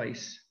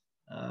Joyce,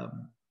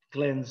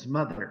 Glenn's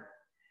mother.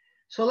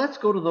 So let's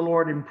go to the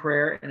Lord in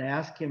prayer and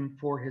ask him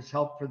for his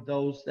help for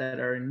those that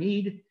are in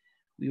need.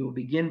 We will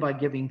begin by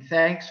giving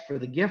thanks for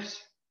the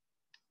gifts,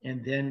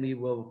 and then we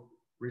will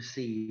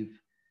receive,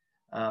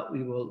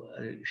 we will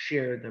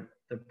share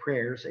the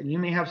prayers. And you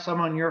may have some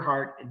on your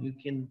heart, and you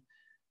can,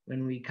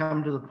 when we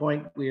come to the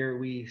point where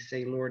we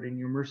say, Lord, in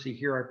your mercy,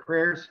 hear our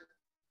prayers,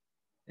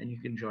 and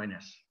you can join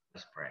us.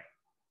 Let's pray.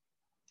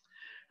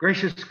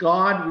 Gracious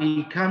God,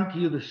 we come to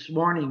you this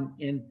morning,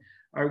 and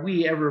are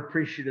we ever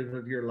appreciative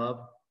of your love?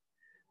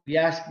 We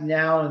ask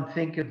now and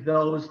think of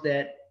those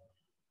that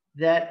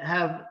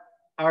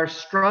are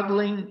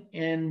struggling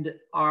and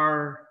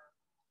are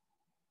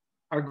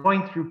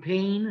going through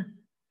pain.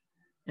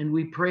 And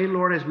we pray,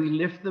 Lord, as we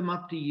lift them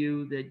up to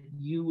you, that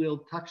you will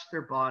touch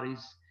their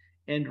bodies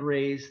and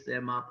raise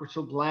them up. We're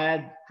so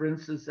glad, for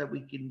instance, that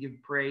we can give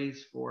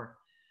praise for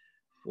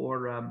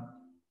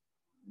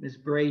Ms.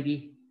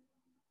 Brady.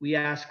 We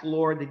ask,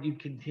 Lord, that you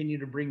continue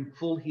to bring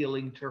full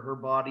healing to her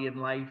body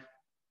and life.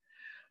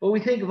 But we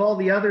think of all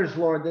the others,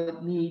 Lord,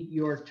 that need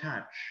your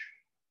touch.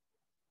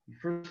 We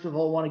first of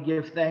all want to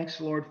give thanks,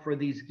 Lord, for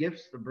these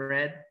gifts, the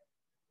bread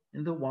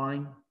and the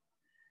wine,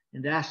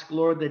 and ask,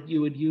 Lord, that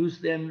you would use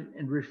them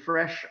and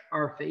refresh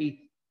our faith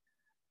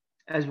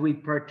as we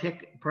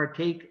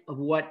partake of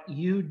what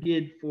you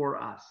did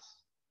for us,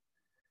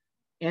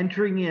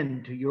 entering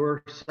into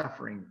your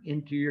suffering,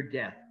 into your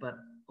death. But,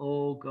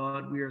 oh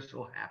God, we are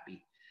so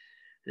happy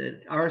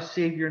that our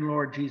Savior and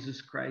Lord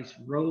Jesus Christ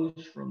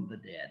rose from the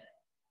dead.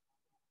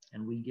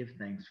 And we give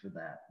thanks for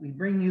that. We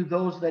bring you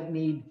those that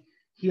need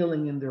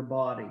healing in their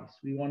bodies.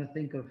 We want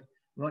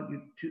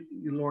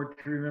you, Lord,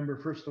 to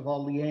remember, first of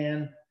all,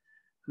 Leanne,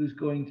 who's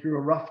going through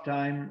a rough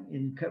time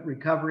in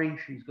recovery.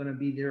 She's going to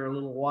be there a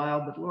little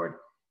while, but Lord,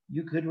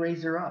 you could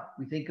raise her up.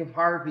 We think of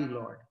Harvey,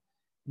 Lord,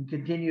 and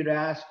continue to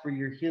ask for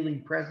your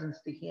healing presence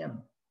to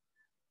him.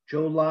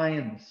 Joe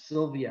Lyons,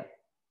 Sylvia,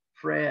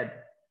 Fred,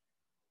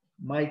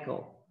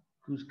 Michael,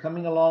 who's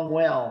coming along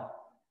well.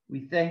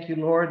 We thank you,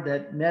 Lord,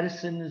 that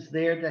medicine is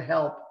there to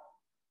help.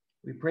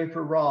 We pray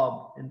for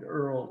Rob and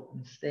Earl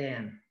and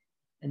Stan,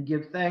 and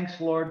give thanks,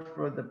 Lord,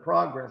 for the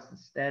progress that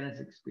Stan is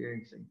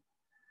experiencing.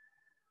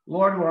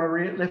 Lord, we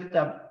want to lift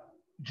up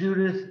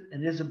Judith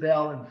and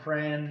Isabel and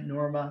Fran,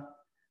 Norma,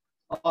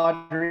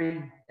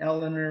 Audrey,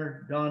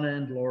 Eleanor, Donna,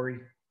 and Lori.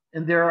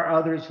 And there are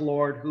others,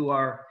 Lord, who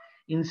are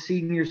in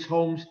seniors'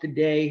 homes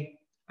today.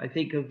 I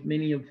think of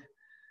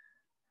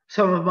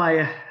some of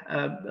my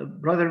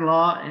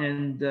brother-in-law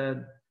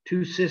and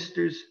two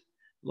sisters.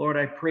 Lord,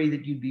 I pray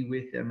that you be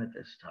with them at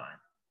this time.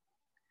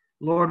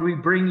 Lord, we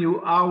bring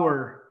you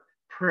our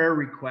prayer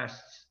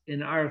requests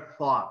in our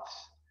thoughts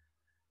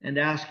and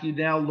ask you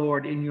now,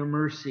 Lord, in your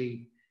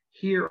mercy,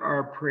 hear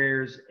our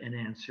prayers and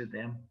answer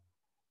them.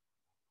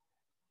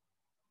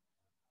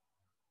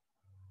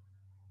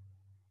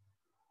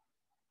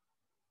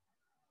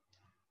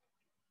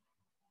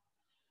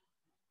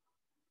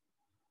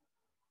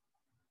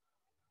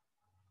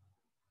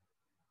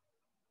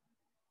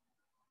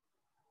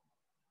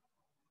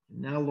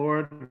 Now,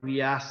 Lord,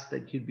 we ask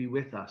that you'd be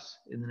with us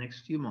in the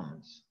next few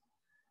moments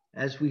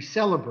as we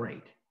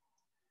celebrate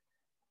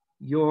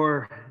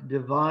your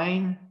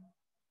divine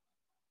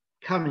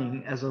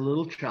coming as a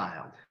little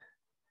child.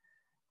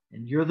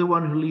 And you're the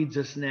one who leads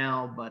us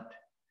now, but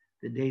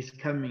the day's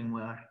coming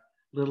where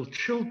little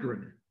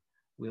children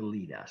will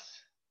lead us.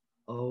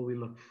 Oh, we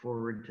look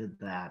forward to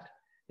that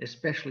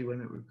especially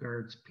when it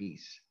regards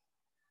peace.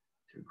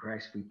 Through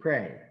Christ we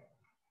pray.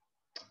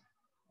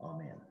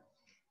 Amen.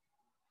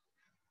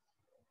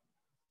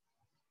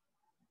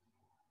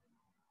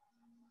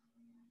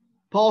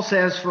 Paul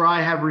says, "For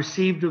I have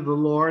received of the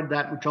Lord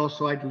that which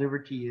also I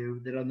delivered to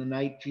you, that on the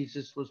night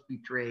Jesus was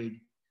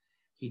betrayed,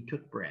 he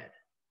took bread.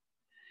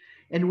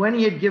 And when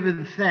he had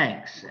given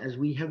thanks, as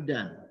we have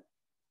done,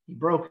 he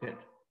broke it,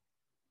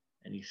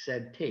 and he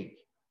said, 'Take,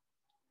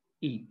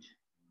 eat.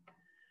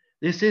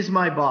 This is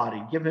my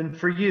body given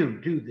for you.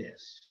 Do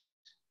this,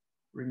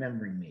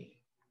 remembering me.'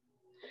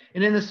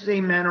 And in the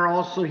same manner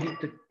also he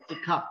took the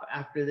cup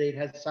after they'd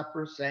had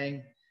supper,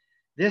 saying,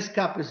 'This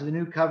cup is the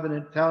new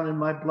covenant found in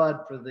my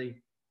blood for the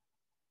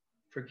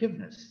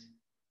forgiveness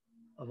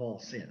of all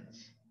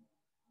sins.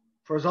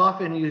 For as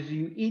often as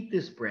you eat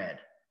this bread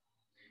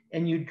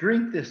and you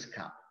drink this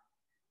cup,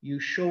 you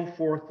show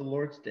forth the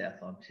Lord's death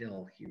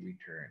until he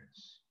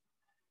returns.'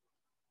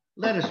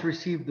 Let us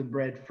receive the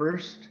bread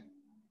first.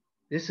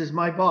 This is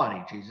my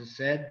body," Jesus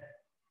said,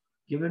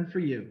 "given for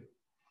you.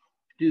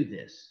 Do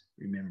this,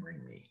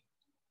 remembering me."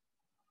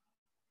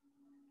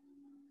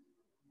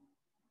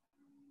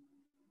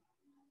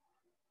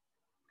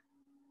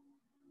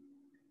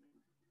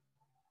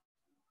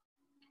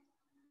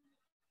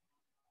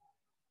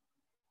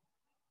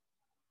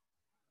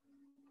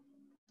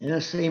 In the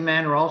same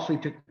manner also he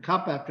took the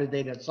cup after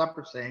they'd had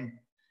supper, saying,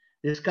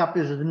 "This cup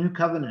is the new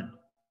covenant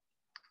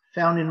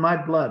found in my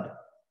blood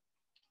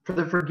for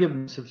the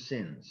forgiveness of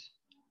sins.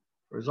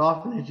 For as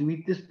often as you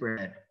eat this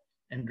bread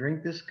and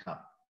drink this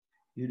cup,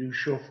 you do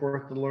show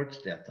forth the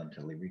Lord's death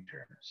until he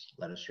returns."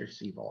 Let us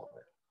receive all of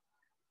it.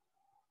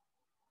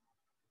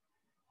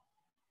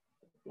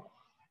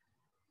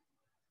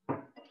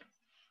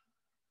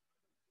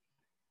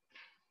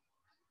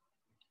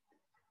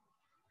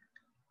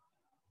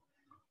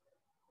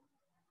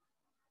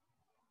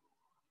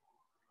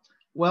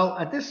 Well,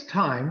 at this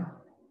time,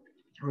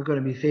 we're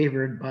going to be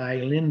favored by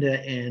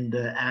Linda and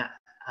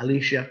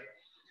Alicia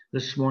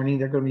this morning.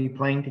 They're going to be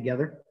playing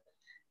together,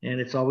 and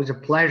it's always a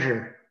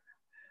pleasure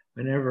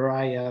whenever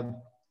I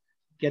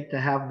get to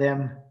have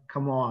them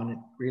come on. It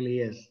really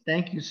is.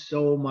 Thank you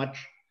so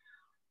much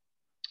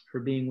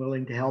for being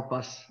willing to help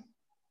us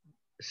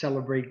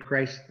celebrate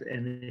Christ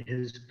and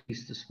his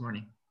peace this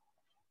morning.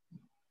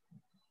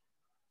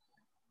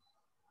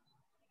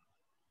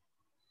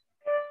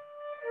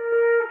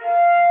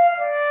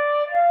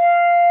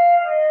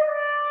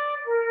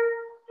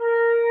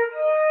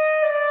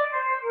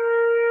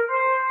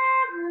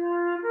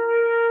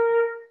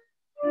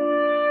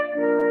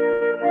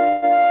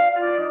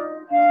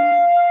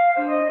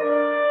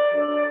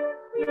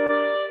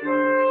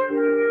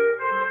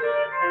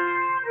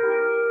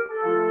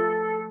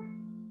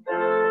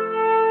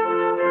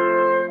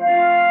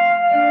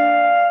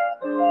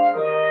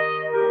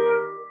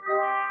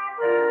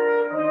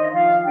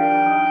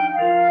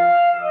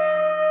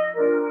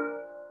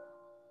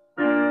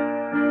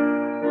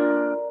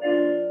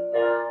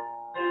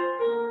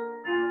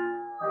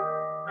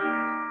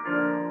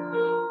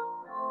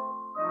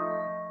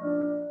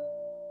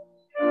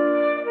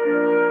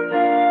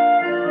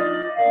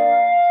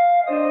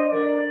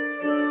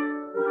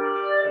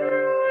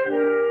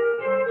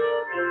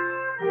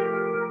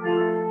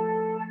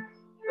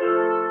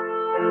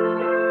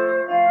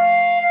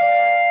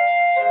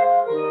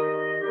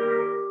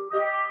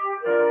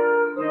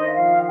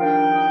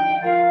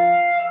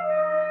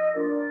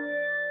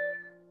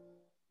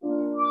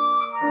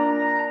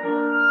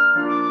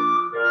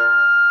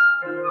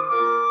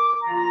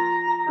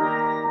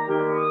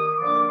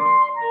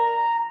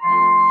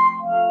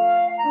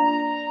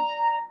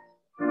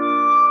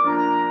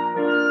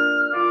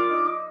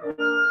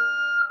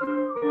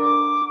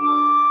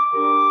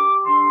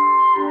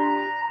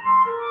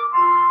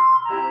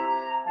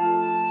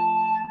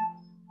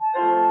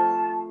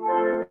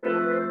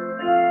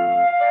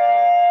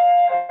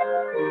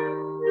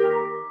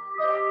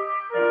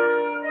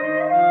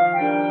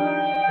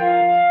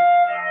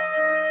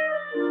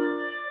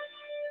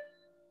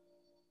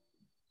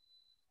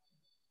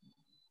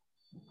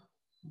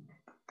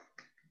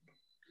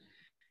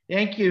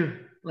 Thank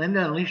you,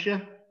 Linda and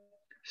Alicia,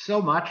 so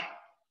much.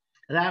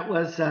 That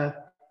was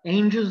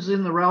Angels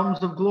in the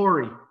Realms of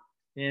Glory,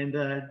 and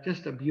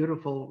just a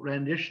beautiful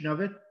rendition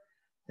of it.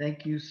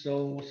 Thank you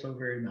so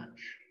very much.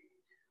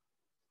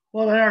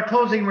 Well, in our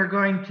closing, we're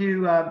going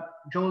to,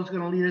 Joel's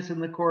going to lead us in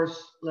the chorus,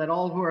 "Let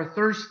All Who Are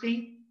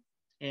Thirsty,"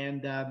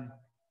 and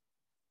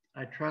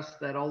I trust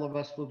that all of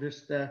us will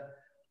just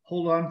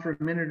hold on for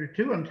a minute or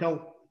two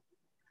until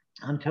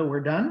we're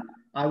done.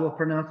 I will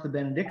pronounce the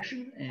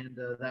benediction, and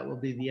that will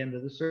be the end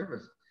of the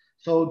service.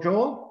 So,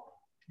 Joel,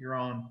 you're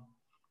on.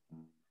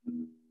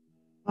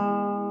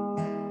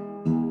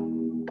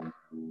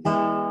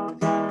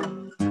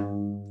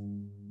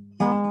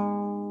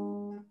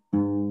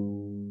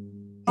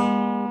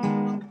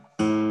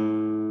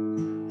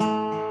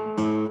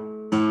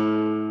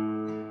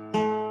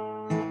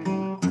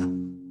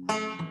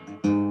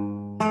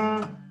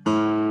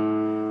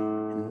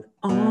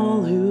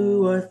 All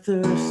who are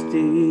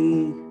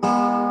thirsty,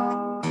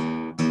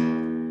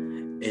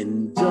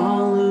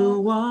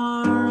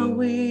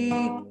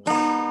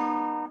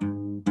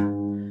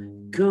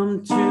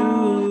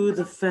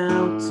 the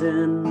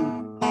fountain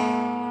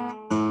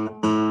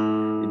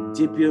and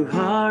dip your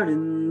heart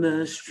in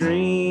the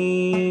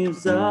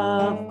streams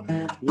of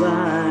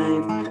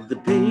life, the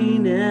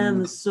pain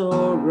and the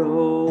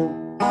sorrow.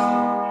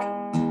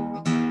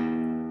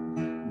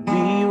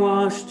 Be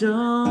washed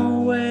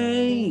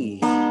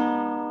away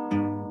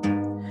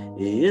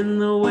in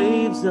the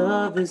waves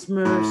of His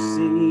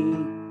mercy,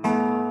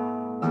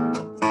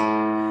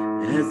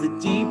 as the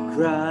deep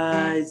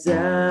cries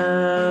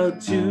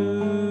out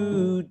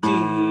too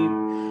deep,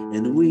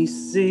 and we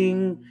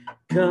sing,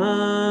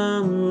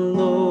 "Come,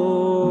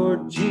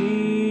 Lord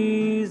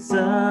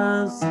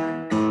Jesus,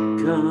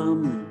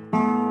 come.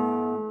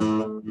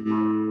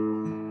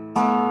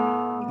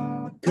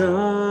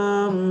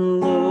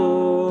 Come,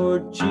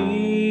 Lord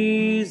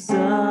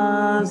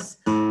Jesus,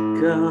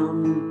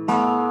 come."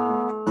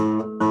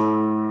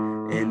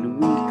 And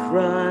we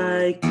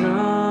cry,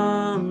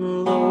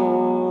 "Come,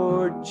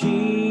 Lord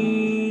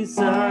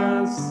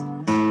Jesus,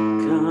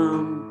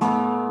 come.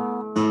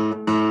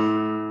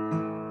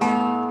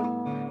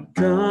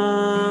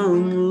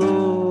 Come,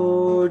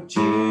 Lord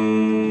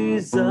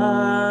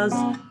Jesus,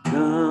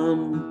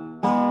 come."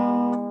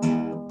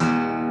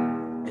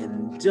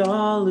 And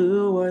all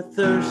who are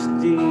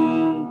thirsty,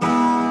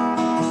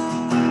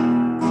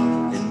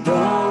 and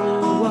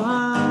all who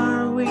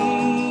are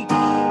weak,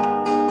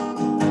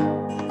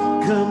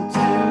 come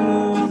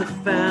to the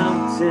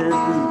fountain.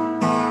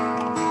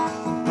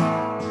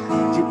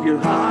 Dip your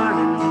heart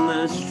in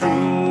the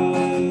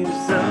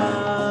streams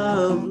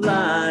of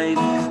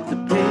life, the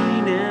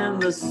pain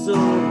and the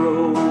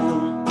sorrow.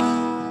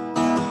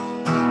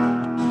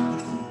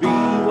 Be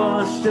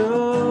washed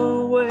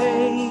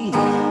away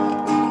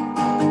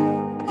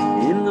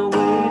in the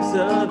waves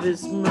of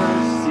His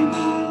mercy,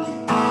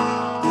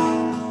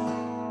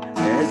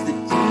 as the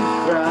deep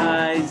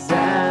cries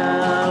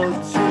out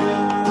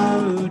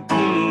too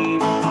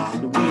deep,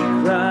 and we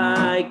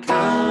cry,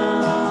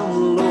 "Come,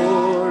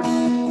 Lord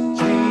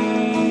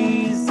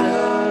Jesus,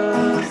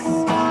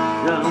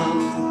 come.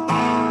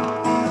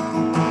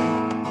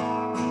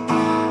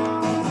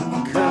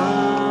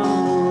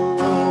 Come,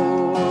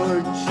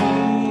 Lord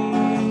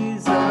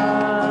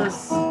Jesus,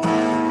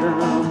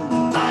 come."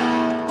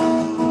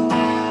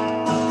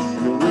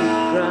 And we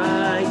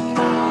cry,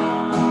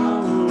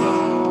 "Come,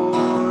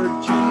 Lord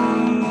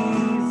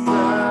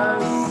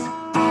Jesus,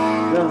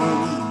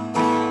 come.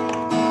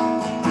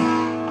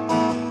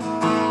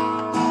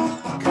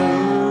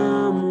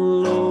 Come,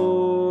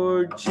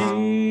 Lord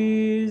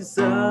Jesus,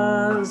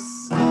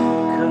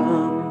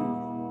 come."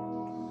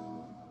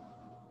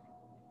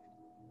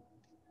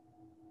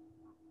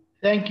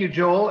 Thank you,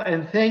 Joel,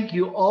 and thank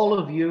you all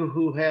of you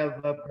who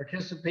have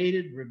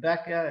participated,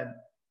 Rebecca and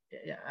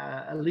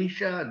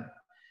Alicia,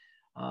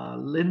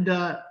 and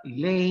Linda,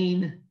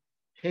 Elaine,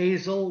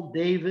 Hazel,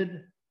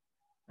 David,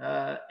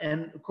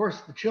 and of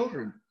course the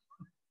children.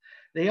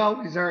 They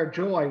always are a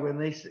joy when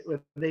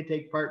they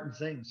take part and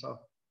sing. So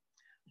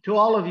to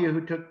all of you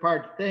who took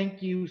part,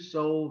 thank you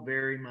so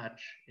very much,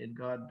 and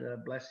God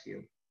bless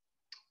you.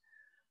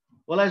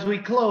 Well, as we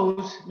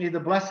close, may the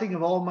blessing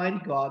of Almighty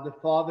God, the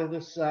Father,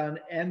 the Son,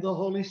 and the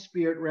Holy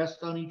Spirit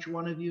rest on each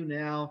one of you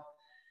now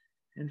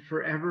and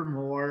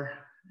forevermore,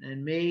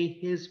 and may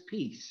His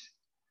peace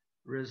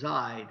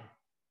reside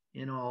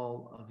in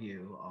all of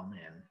you.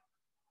 Amen.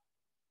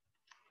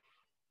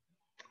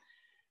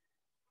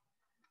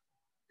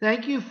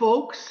 Thank you,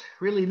 folks.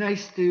 Really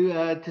nice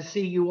to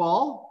see you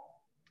all.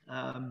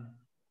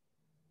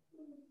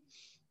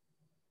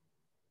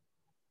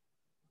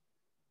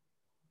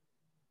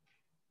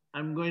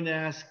 I'm going to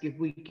ask if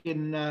we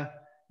can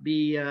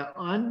be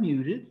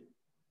unmuted.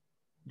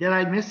 Did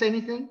I miss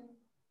anything?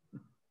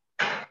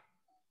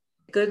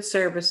 Good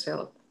service,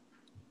 Philip.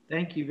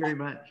 Thank you very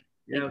much.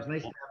 Yeah, it was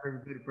nice to have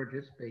everybody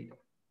participate.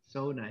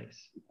 So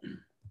nice.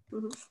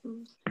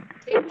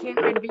 Take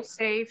care and be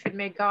safe, and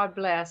may God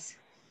bless.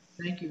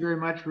 Thank you very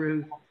much,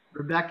 Ruth.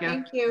 Rebecca.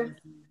 Thank you.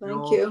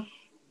 Joel. Thank you.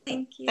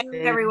 Thank you. Thanks,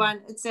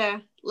 everyone. It's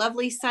a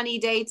lovely sunny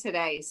day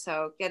today,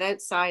 so get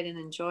outside and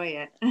enjoy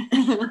it.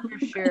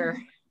 For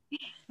sure.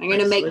 I'm going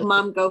to make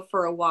Mom go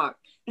for a walk.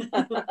 Nice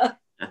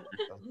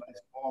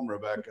poem,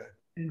 Rebecca.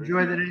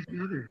 Enjoy the nice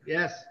weather.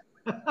 Yes.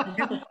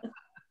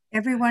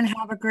 Everyone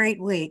have a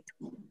great week.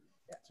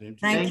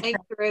 Thanks,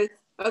 Ruth.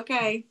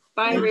 Okay.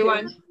 Bye,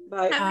 everyone.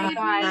 Bye.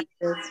 Bye.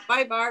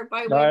 Bye, Barb.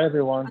 Bye, Bye, Will.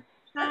 everyone.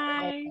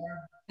 Bye.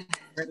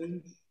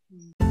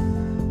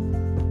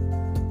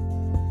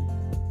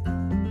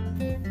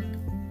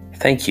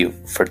 Thank you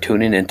for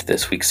tuning into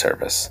this week's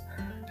service.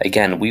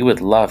 Again, we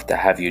would love to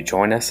have you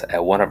join us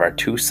at one of our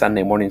 2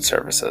 Sunday morning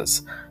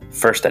services.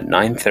 First at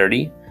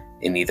 9:30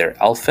 in either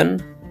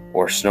Elphin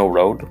or Snow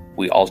Road.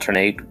 We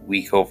alternate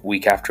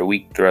week after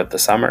week throughout the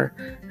summer,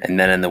 and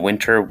then in the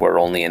winter we're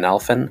only in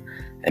Elphin,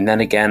 and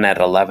then again at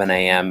 11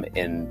 a.m.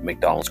 in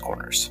McDonald's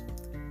Corners.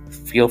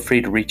 Feel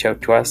free to reach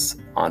out to us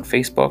on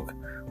Facebook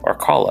or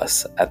call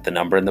us at the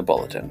number in the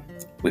bulletin.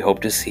 We hope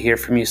to hear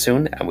from you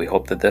soon, and we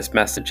hope that this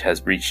message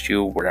has reached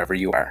you wherever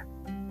you are.